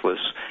and ruthless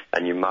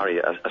and you marry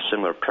a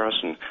similar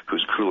person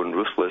who's cruel and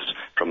ruthless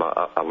from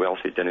a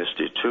wealthy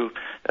dynasty too,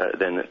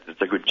 then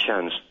there's a good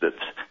chance that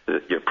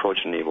your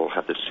progeny will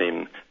have the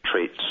same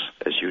traits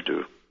as you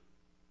do.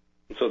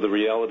 So the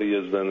reality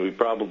is then we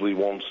probably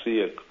won't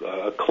see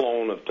a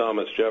clone of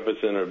Thomas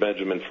Jefferson or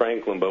Benjamin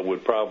Franklin, but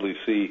would probably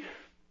see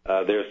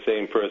their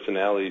same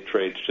personality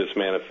traits just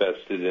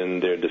manifested in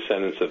their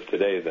descendants of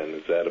today, then.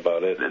 Is that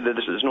about it?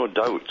 There's no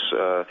doubt.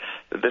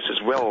 This is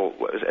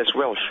it's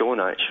well shown,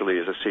 actually,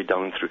 as I say,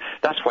 down through.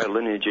 That's why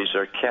lineages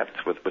are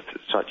kept with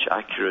such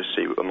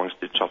accuracy amongst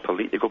the top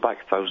elite. They go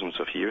back thousands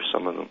of years,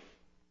 some of them.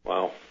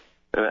 Wow.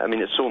 I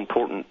mean, it's so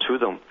important to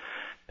them.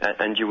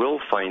 And you will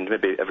find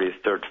maybe every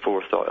third,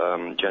 fourth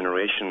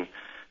generation,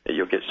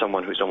 you'll get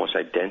someone who's almost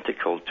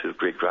identical to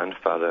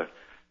great-grandfather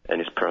in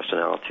his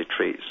personality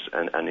traits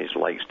and his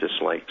likes,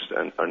 dislikes,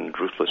 and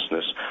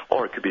ruthlessness.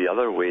 Or it could be the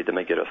other way. They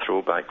might get a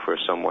throwback where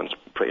someone's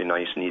pretty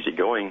nice and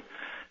easygoing,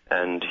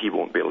 and he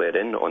won't be let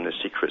in on the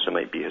secrets. It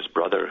might be his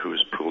brother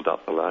who's pulled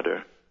up the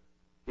ladder.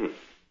 You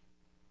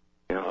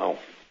know.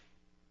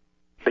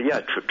 But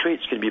yeah,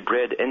 traits can be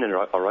bred in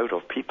or out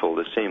of people,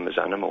 the same as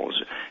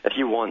animals. If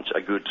you want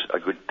a good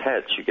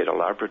pet, you get a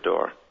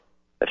Labrador.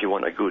 If you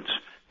want a good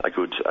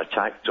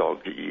attack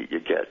dog, you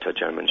get a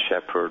German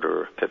Shepherd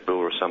or Pit Bull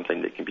or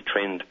something that can be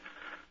trained.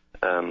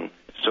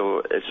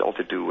 So it's all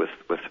to do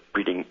with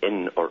breeding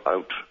in or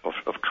out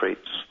of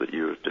traits that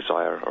you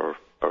desire or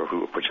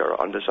which are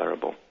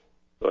undesirable.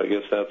 So I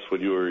guess that's what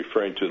you were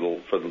referring to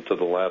to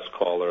the last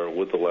caller,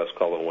 with the last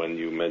caller, when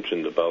you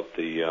mentioned about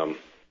the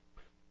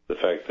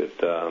fact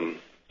that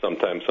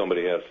sometimes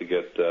somebody has to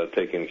get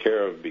taken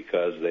care of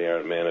because they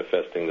aren't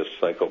manifesting the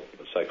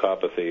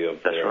psychopathy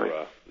of That's their...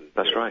 right.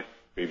 That's right.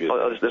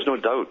 Well, there's no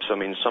doubt. I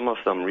mean, some of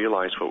them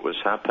realized what was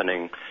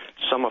happening.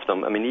 Some of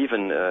them, I mean,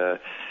 even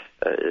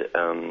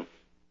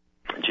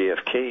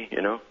JFK,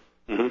 you know,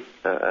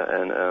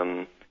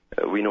 and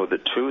we know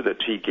that too,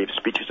 that he gave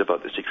speeches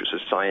about the secret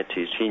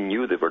societies. He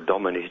knew they were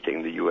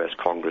dominating the U.S.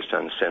 Congress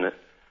and Senate,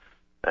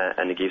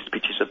 and he gave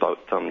speeches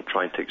about them,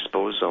 trying to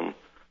expose them.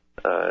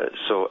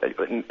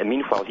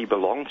 Meanwhile, he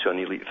belonged to an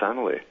elite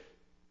family.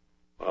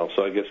 Well,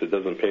 so I guess it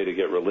doesn't pay to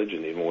get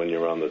religion even when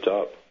you're on the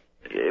top.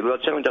 Well,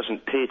 it certainly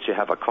doesn't pay to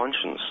have a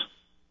conscience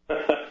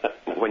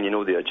when you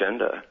know the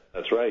agenda.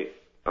 That's right.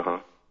 Uh-huh.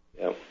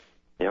 Yeah.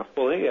 Yeah.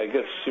 Well, hey, I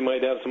guess you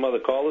might have some other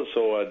callers,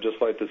 so I'd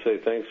just like to say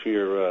thanks for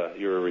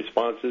your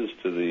responses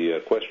to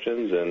the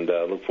questions, and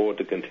look forward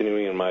to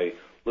continuing in my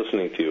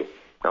listening to you.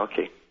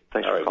 Okay.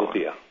 Thanks All for right, calling. We'll see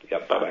you. Yeah,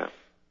 bye-bye.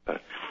 Bye.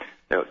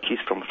 Now, Keith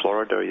from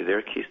Florida, are you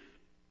there, Keith?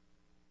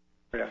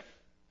 Yeah.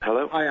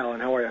 Hello? Hi, Alan.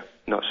 How are you?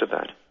 Not so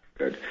bad.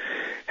 Good.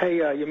 Hey,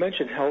 you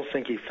mentioned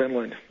Helsinki,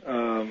 Finland,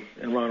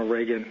 and Ronald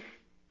Reagan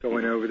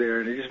going over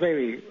there, and it just made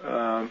me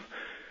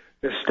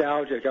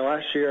nostalgic.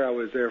 Last year I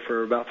was there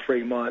for about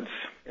 3 months,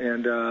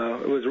 and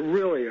it was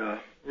really a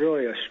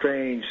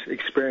strange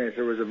experience.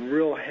 There was a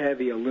real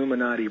heavy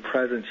Illuminati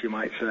presence, you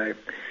might say.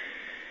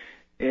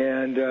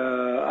 And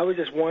I was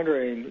just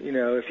wondering, you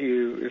know, if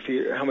you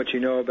how much you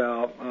know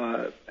about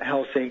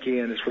Helsinki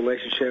and its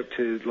relationship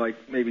to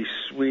like maybe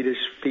Swedish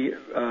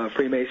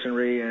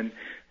Freemasonry, and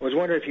I was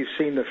wondering if you've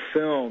seen the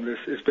film.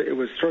 It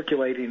was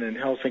circulating in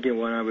Helsinki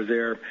when I was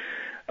there,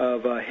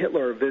 of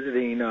Hitler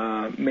visiting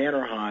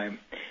Mannerheim.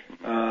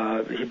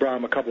 He brought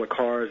him a couple of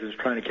cars and was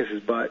trying to kiss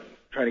his butt,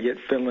 trying to get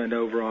Finland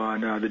over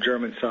on the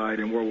German side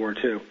in World War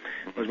II.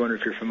 I was wondering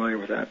if you're familiar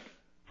with that.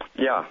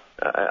 Yeah,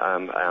 I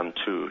am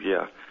too,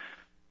 yeah.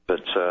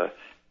 But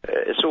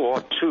it's so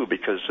odd, too,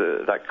 because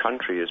that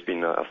country has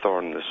been a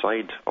thorn in the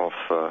side of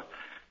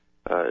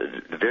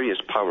the various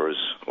powers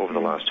over the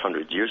last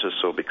 100 years or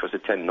so, because they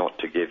tend not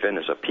to give in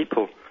as a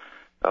people,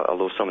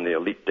 although some of the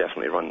elite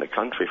definitely run the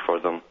country for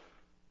them.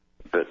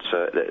 But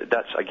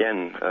that's,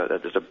 again,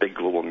 there's a big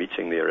global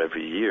meeting there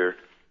every year,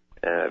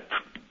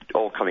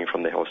 all coming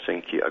from the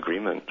Helsinki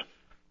Agreement.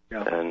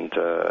 Yeah. And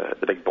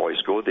the big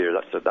boys go there.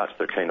 That's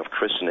their kind of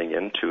christening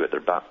into it,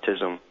 their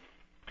baptism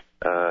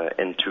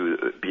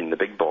into being the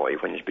big boy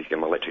when you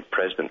become elected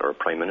president or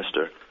prime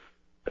minister.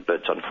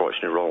 But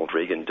unfortunately, Ronald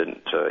Reagan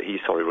didn't. He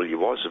thought he really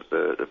was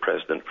the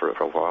president for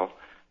a while,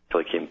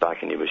 until he came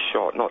back and he was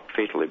shot, not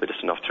fatally, but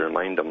just enough to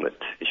remind him that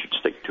he should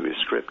stick to his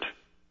script.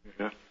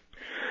 Yeah.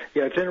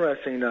 Yeah, it's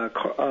interesting.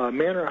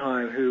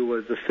 Mannerheim, who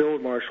was the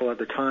field marshal at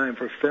the time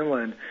for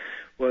Finland,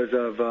 was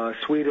of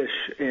Swedish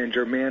and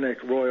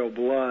Germanic royal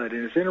blood.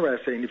 And it's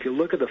interesting, if you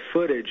look at the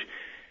footage,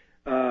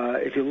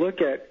 if you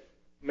look at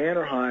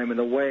Mannerheim and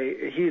the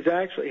way he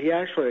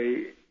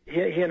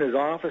and his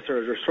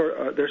officers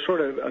are they're sort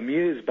of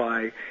amused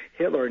by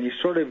Hitler, and you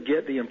sort of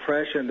get the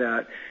impression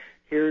that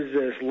here's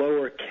this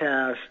lower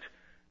caste,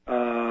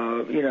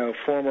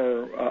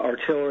 former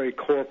artillery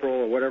corporal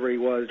or whatever he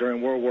was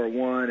during World War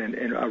I,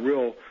 and a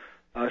real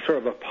sort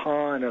of a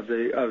pawn of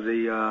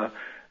the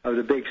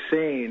big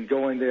scene,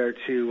 going there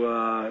to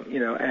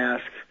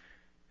ask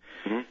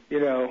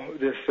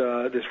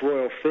this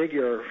royal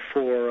figure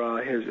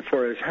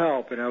for his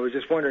help. And I was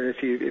just wondering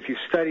if you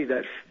studied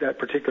that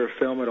particular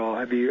film at all.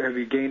 Have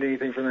you gained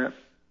anything from that?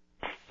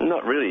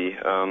 Not really.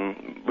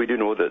 We do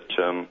know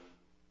that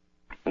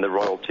the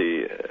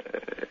royalty,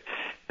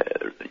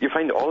 you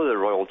find all of the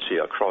royalty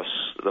across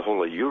the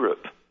whole of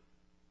Europe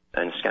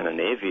and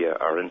Scandinavia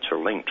are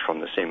interlinked from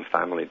the same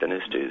family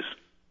dynasties.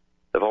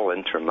 They've all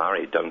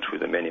intermarried down through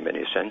the many,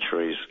 many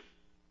centuries,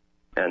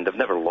 and they've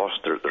never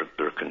lost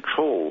their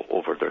control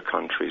over their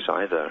countries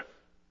either,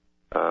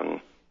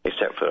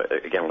 except for,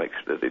 again, like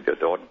the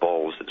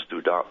oddballs that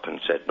stood up and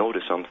said no to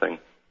something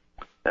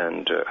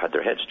and had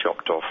their heads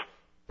chopped off.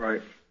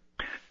 Right.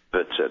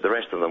 But the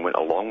rest of them went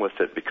along with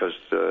it because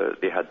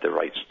they had the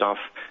right stuff.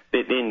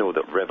 They know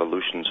that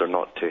revolutions are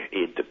not to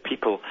aid the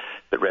people,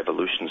 that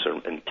revolutions are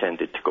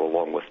intended to go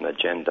along with an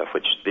agenda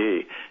which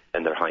they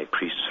and their high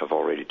priests have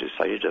already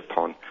decided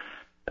upon.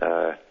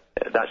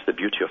 That's the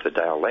beauty of the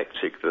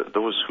dialectic, that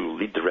those who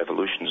lead the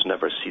revolutions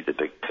never see the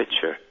big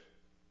picture.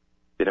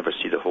 They never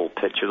see the whole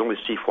picture. They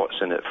only see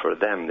what's in it for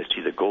them. They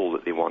see the goal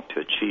that they want to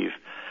achieve.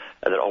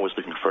 And they're always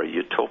looking for a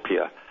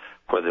utopia,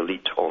 where the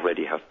elite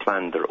already have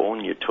planned their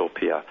own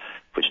utopia,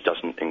 which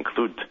doesn't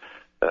include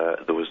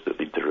those that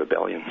lead the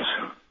rebellions.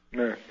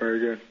 No, very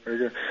good, very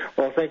good.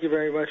 Well, thank you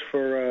very much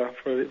for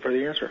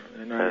the answer,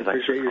 and I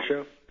appreciate your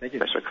show. Thank you.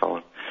 Thanks for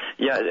calling.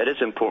 Yeah, it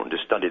is important to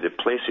study the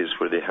places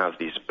where they have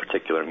these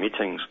particular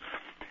meetings,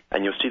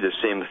 and you'll see the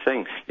same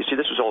thing. You see,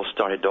 this was all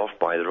started off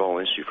by the Royal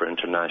Institute for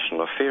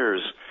International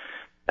Affairs,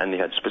 and they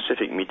had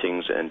specific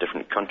meetings in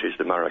different countries,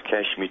 the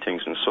Marrakesh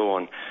meetings and so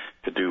on,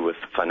 to do with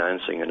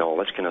financing and all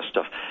this kind of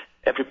stuff.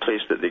 Every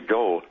place that they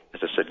go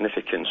has a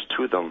significance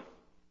to them.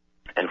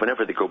 And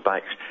whenever they go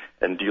back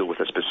and deal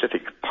with a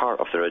specific part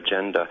of their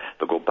agenda,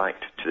 they'll go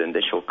back to the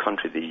initial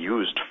country they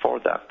used for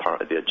that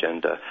part of the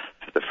agenda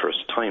for the first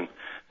time,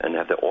 and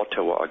have the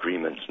Ottawa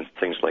agreements and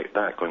things like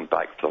that going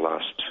back for the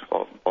last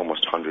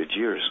almost 100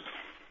 years.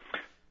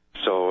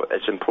 So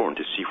it's important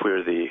to see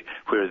where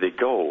they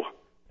go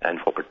and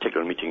what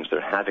particular meetings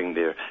they're having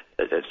there.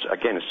 It's,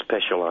 again,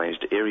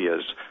 specialized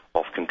areas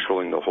of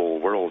controlling the whole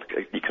world,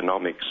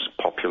 economics,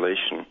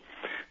 population,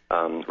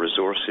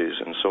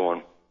 resources, and so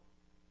on.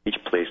 Each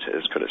place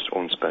has got its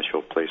own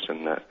special place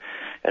in that.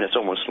 And it's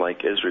almost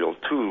like Israel,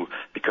 too,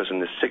 because in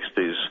the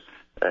 60s,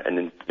 and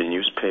in the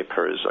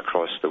newspapers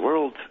across the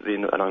world, they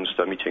announced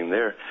a meeting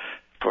there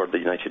for the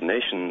United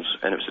Nations,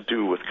 and it was to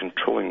do with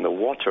controlling the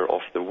water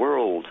of the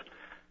world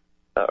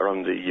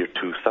around the year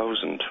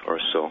 2000 or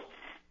so.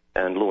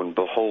 And lo and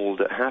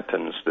behold, it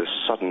happens, this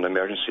sudden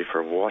emergency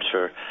for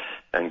water,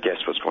 and guess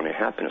what's going to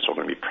happen? It's all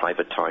going to be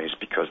privatized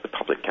because the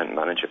public can't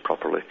manage it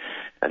properly,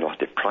 and they'll have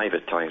to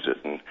privatize it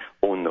and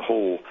own the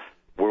whole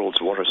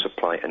world's water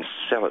supply and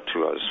sell it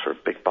to us for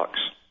big bucks.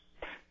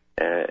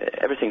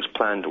 Everything's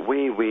planned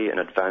way, way in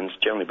advance,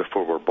 generally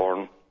before we're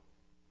born.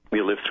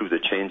 We live through the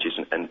changes,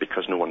 and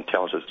because no one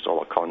tells us, it's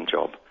all a con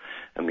job,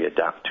 and we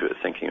adapt to it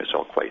thinking it's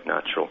all quite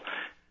natural.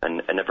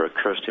 And it never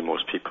occurs to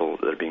most people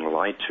that they're being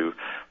lied to.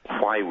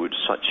 Why would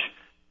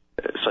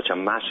such a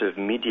massive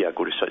media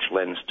go to such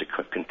lengths to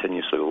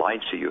continuously lie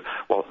to you?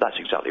 Well, that's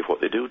exactly what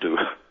they do.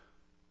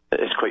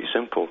 It's quite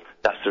simple.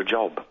 That's their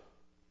job,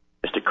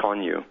 is to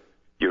con you.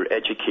 You're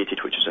educated,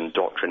 which is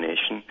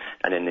indoctrination,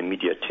 and then the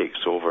media takes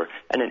over,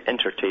 and then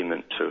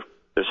entertainment too.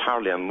 There's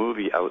hardly a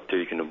movie out there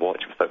you can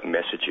watch without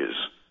messages,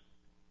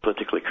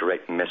 politically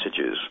correct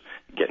messages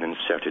getting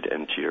inserted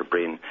into your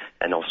brain,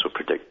 and also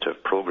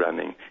predictive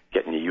programming,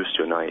 getting you used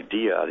to an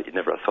idea that you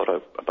never thought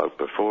about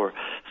before,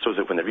 so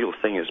that when the real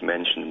thing is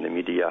mentioned in the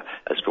media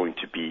as going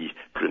to be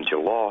put into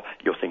law,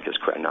 you'll think it's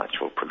quite a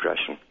natural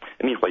progression.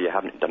 And meanwhile, you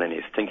haven't done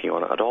any thinking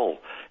on it at all.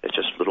 It's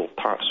just little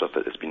parts of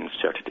it that's been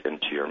inserted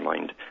into your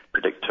mind,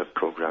 predictive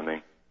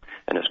programming,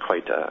 and it's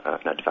quite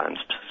an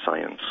advanced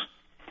science.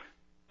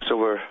 So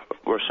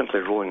we're simply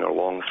rolling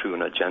along through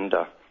an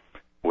agenda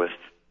with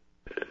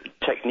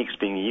techniques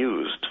being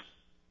used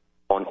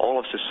on all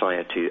of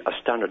society, a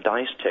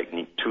standardized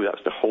technique too.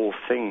 That's the whole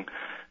thing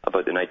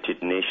about the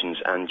United Nations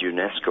and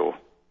UNESCO.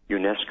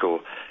 UNESCO,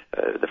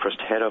 the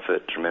first head of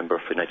it, remember,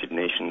 for the United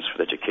Nations,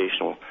 for the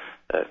educational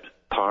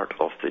part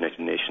of the United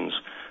Nations,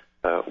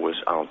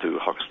 was Aldous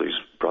Huxley's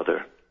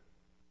brother,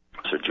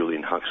 Sir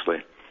Julian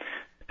Huxley.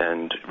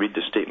 And read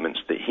the statements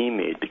that he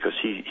made, because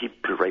he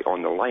put right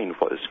on the line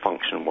what his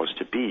function was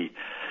to be,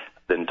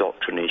 the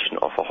indoctrination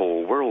of a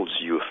whole world's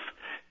youth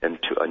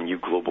into a new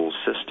global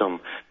system,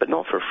 but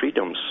not for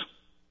freedom's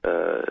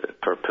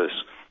purpose,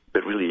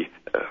 but really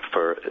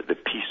for the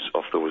peace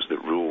of those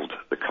that ruled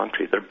the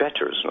country. Their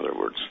betters, in other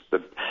words,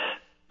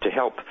 to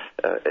help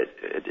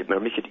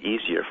make it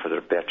easier for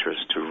their betters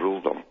to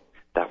rule them.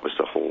 That was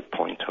the whole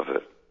point of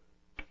it.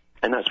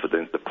 And that's what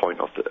the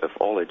point of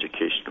all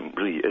education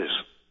really is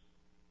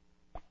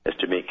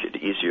to make it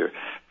easier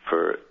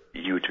for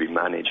you to be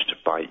managed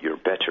by your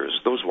betters,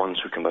 those ones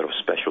who come out of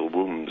special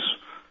wombs,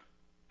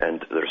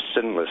 and they're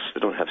sinless, they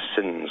don't have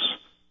sins,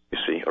 you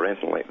see, or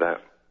anything like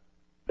that.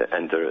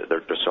 and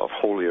they're sort of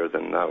holier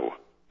than thou,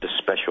 the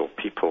special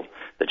people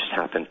that just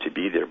happen to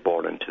be there,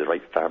 born into the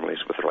right families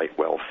with the right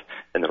wealth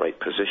and the right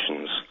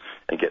positions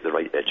and get the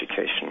right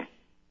education.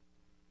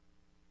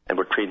 And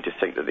we're trained to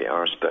think that they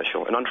are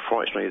special. And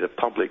unfortunately, the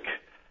public,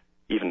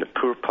 even the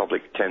poor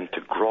public, tend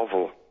to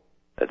grovel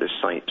at the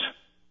sight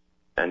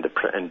and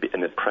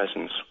in the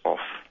presence of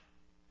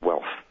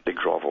wealth. They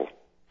grovel.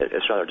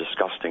 It's rather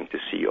disgusting to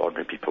see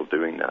ordinary people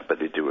doing that, but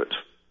they do it.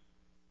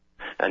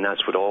 And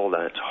that's what all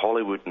that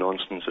Hollywood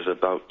nonsense is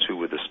about, too,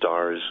 with the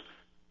stars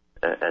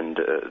and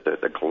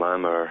the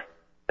glamour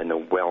and the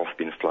wealth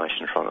being flashed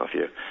in front of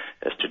you,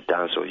 is to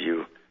dazzle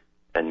you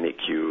and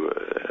make you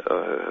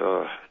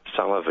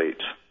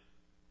salivate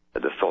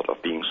at the thought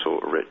of being so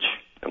rich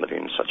and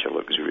living in such a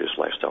luxurious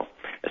lifestyle.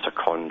 It's a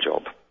con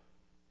job.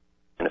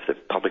 And if the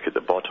public at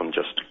the bottom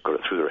just got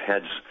it through their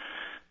heads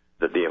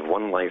that they have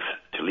one life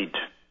to lead,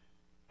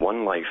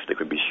 one life they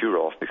could be sure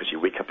of because you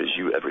wake up as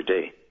you every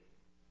day.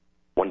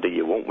 One day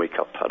you won't wake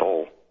up at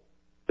all,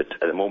 but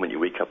at the moment you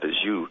wake up as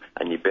you,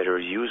 and you better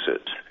use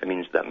it.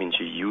 That means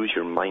you use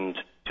your mind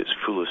to its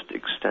fullest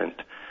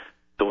extent.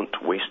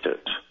 Don't waste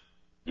it.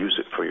 Use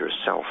it for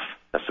yourself.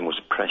 That's the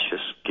most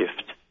precious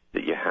gift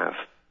that you have.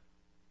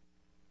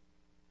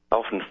 I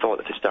often thought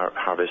that to start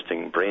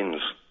harvesting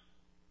brains,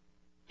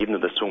 even though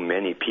there's so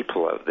many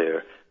people out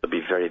there, they'll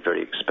be very,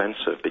 very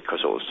expensive because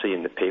it will say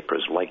in the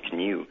papers, like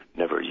new,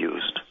 never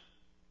used.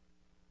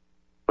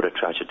 What a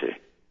tragedy.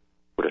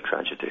 What a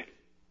tragedy.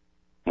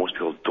 Most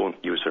people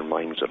don't use their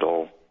minds at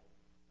all.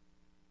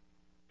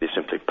 They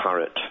simply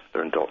parrot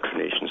their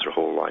indoctrinations their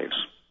whole lives.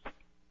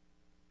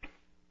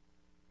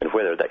 And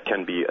whether that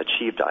can be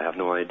achieved, I have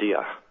no idea.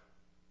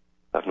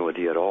 I have no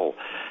idea at all.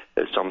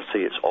 Some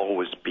say it's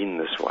always been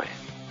this way.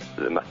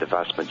 The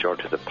vast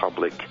majority of the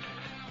public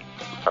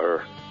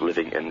are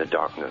living in the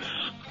darkness.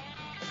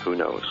 Who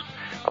knows?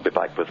 I'll be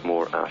back with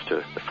more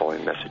after the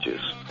following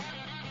messages.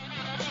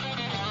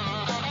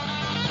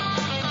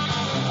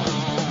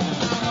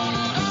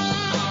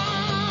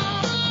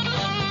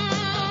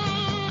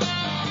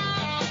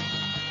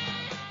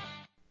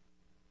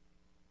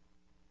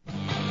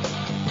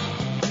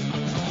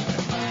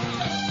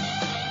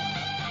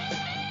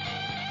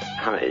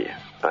 Hi,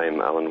 I'm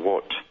Alan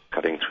Watt,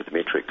 cutting through the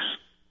matrix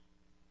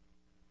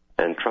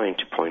and trying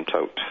to point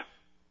out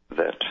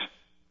that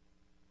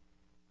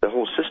the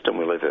whole system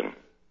we live in,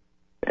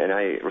 and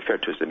I refer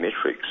to as the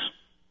matrix,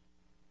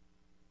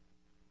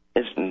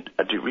 isn't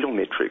a real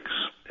matrix.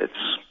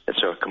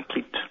 It's a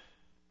complete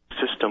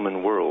system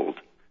and world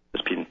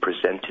that's been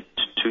presented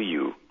to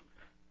you,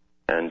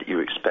 and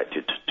you're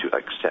expected to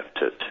accept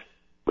it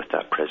with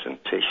that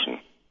presentation,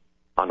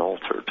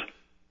 unaltered.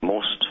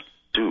 Most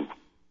do.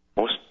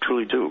 Most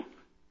truly do.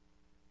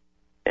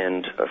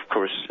 And, of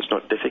course, it's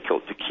not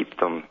difficult to keep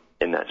them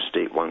in that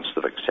state once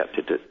they've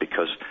accepted it,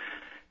 because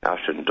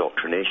after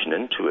indoctrination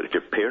into it, if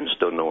your parents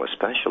don't know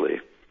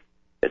especially,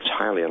 it's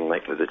highly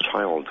unlikely the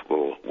child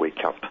will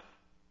wake up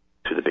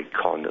to the big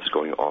con that's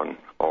going on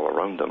all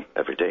around them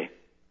every day.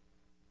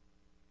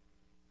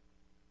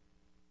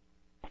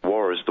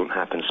 Wars don't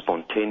happen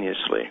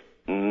spontaneously.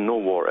 No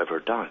war ever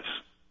does.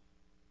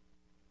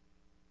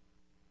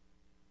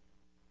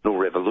 No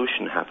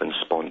revolution happens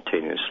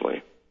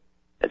spontaneously.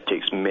 It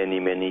takes many,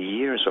 many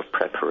years of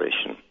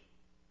preparation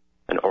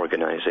and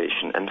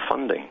organization and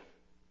funding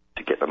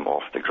to get them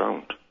off the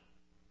ground.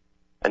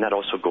 And that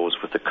also goes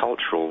with the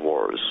cultural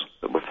wars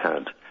that we've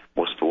had.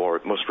 Most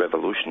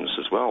revolutions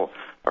as well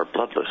are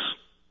bloodless.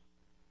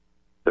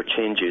 They're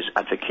changes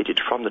advocated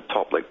from the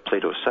top, like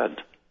Plato said.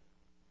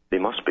 They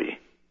must be.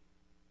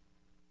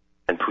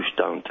 And pushed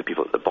down to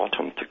people at the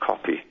bottom to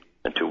copy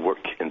and to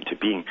work into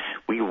being.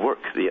 We work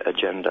the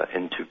agenda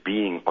into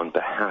being on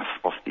behalf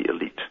of the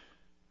elite.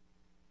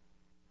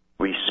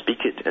 We speak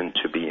it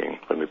into being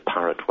when we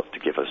parrot what they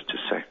give us to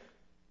say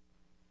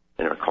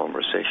in our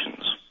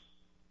conversations.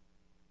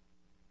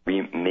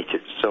 We make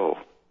it so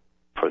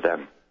for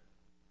them.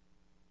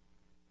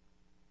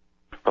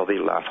 Well, they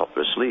laugh up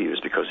their sleeves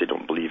because they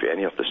don't believe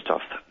any of the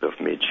stuff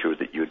they've made sure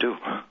that you do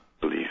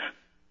believe.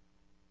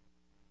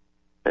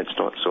 It's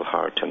not so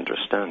hard to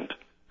understand.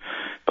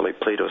 But like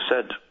Plato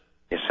said,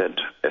 he said,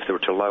 if they were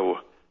to allow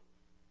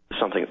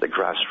something at the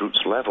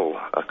grassroots level,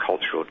 a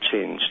cultural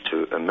change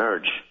to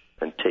emerge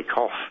and take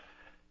off,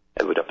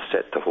 it would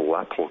upset the whole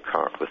apple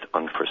cart with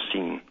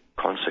unforeseen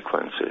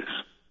consequences.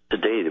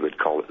 Today they would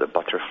call it the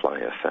butterfly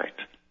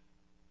effect.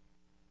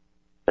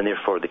 And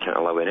therefore they can't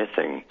allow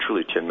anything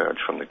truly to emerge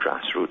from the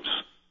grassroots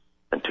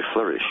and to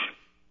flourish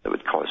that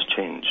would cause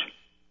change.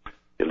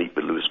 The elite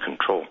would lose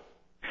control.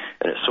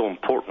 And it's so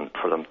important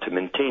for them to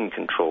maintain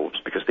control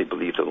because they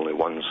believe they're the only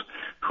ones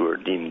who are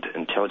deemed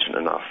intelligent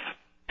enough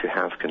to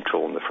have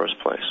control in the first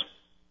place.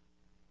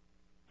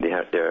 They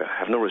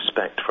have no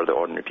respect for the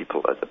ordinary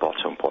people at the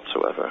bottom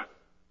whatsoever.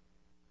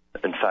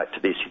 In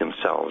fact, they see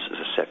themselves as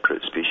a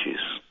separate species.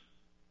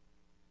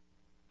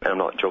 And I'm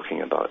not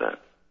joking about that.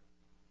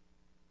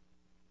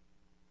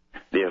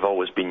 They have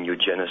always been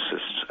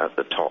eugenicists at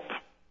the top.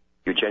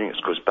 Eugenics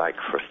goes back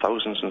for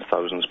thousands and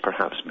thousands,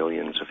 perhaps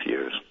millions of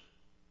years.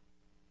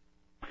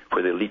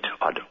 where the elite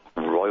had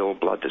royal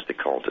blood, as they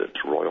called it,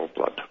 royal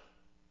blood.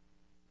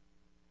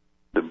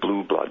 The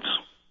blue bloods,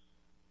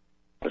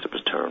 as it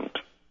was termed.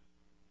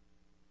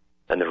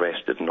 And the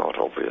rest did not,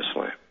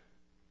 obviously.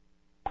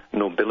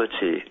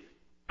 Nobility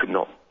could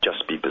not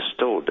just be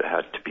bestowed, it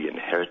had to be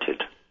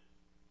inherited.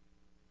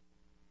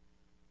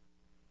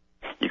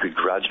 You could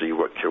gradually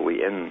work your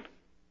way in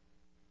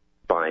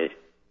by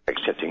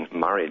accepting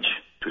marriage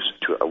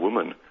to a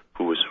woman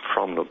who was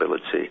from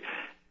nobility.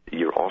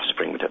 Your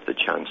offspring would have the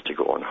chance to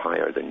go on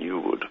higher than you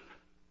would.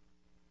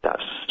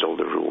 That's still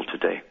the rule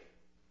today.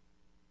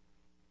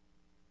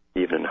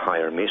 Even in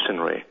higher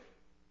masonry.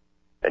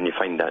 And you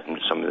find that in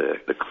some of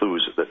the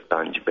clues that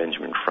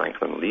Benjamin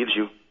Franklin leaves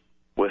you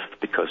with,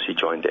 because he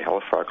joined the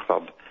Hellfire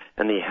Club,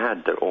 and they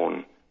had their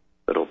own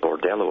little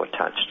bordello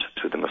attached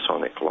to the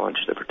Masonic lodge,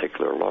 the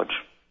particular lodge.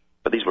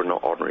 But these were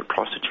not ordinary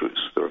prostitutes.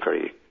 They were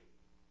very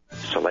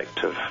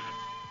selective,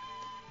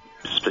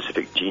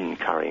 specific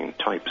gene-carrying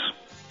types.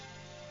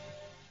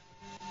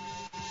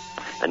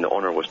 And the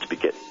honor was to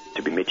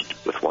be mated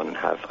with one and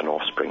have an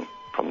offspring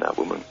from that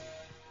woman.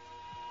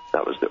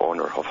 That was the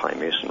honor of High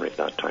Masonry at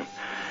that time.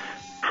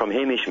 From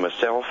Hamish and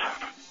myself,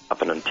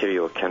 up in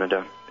Ontario,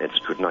 Canada, it's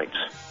good night,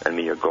 and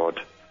may your God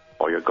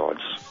or your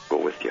gods go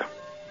with you.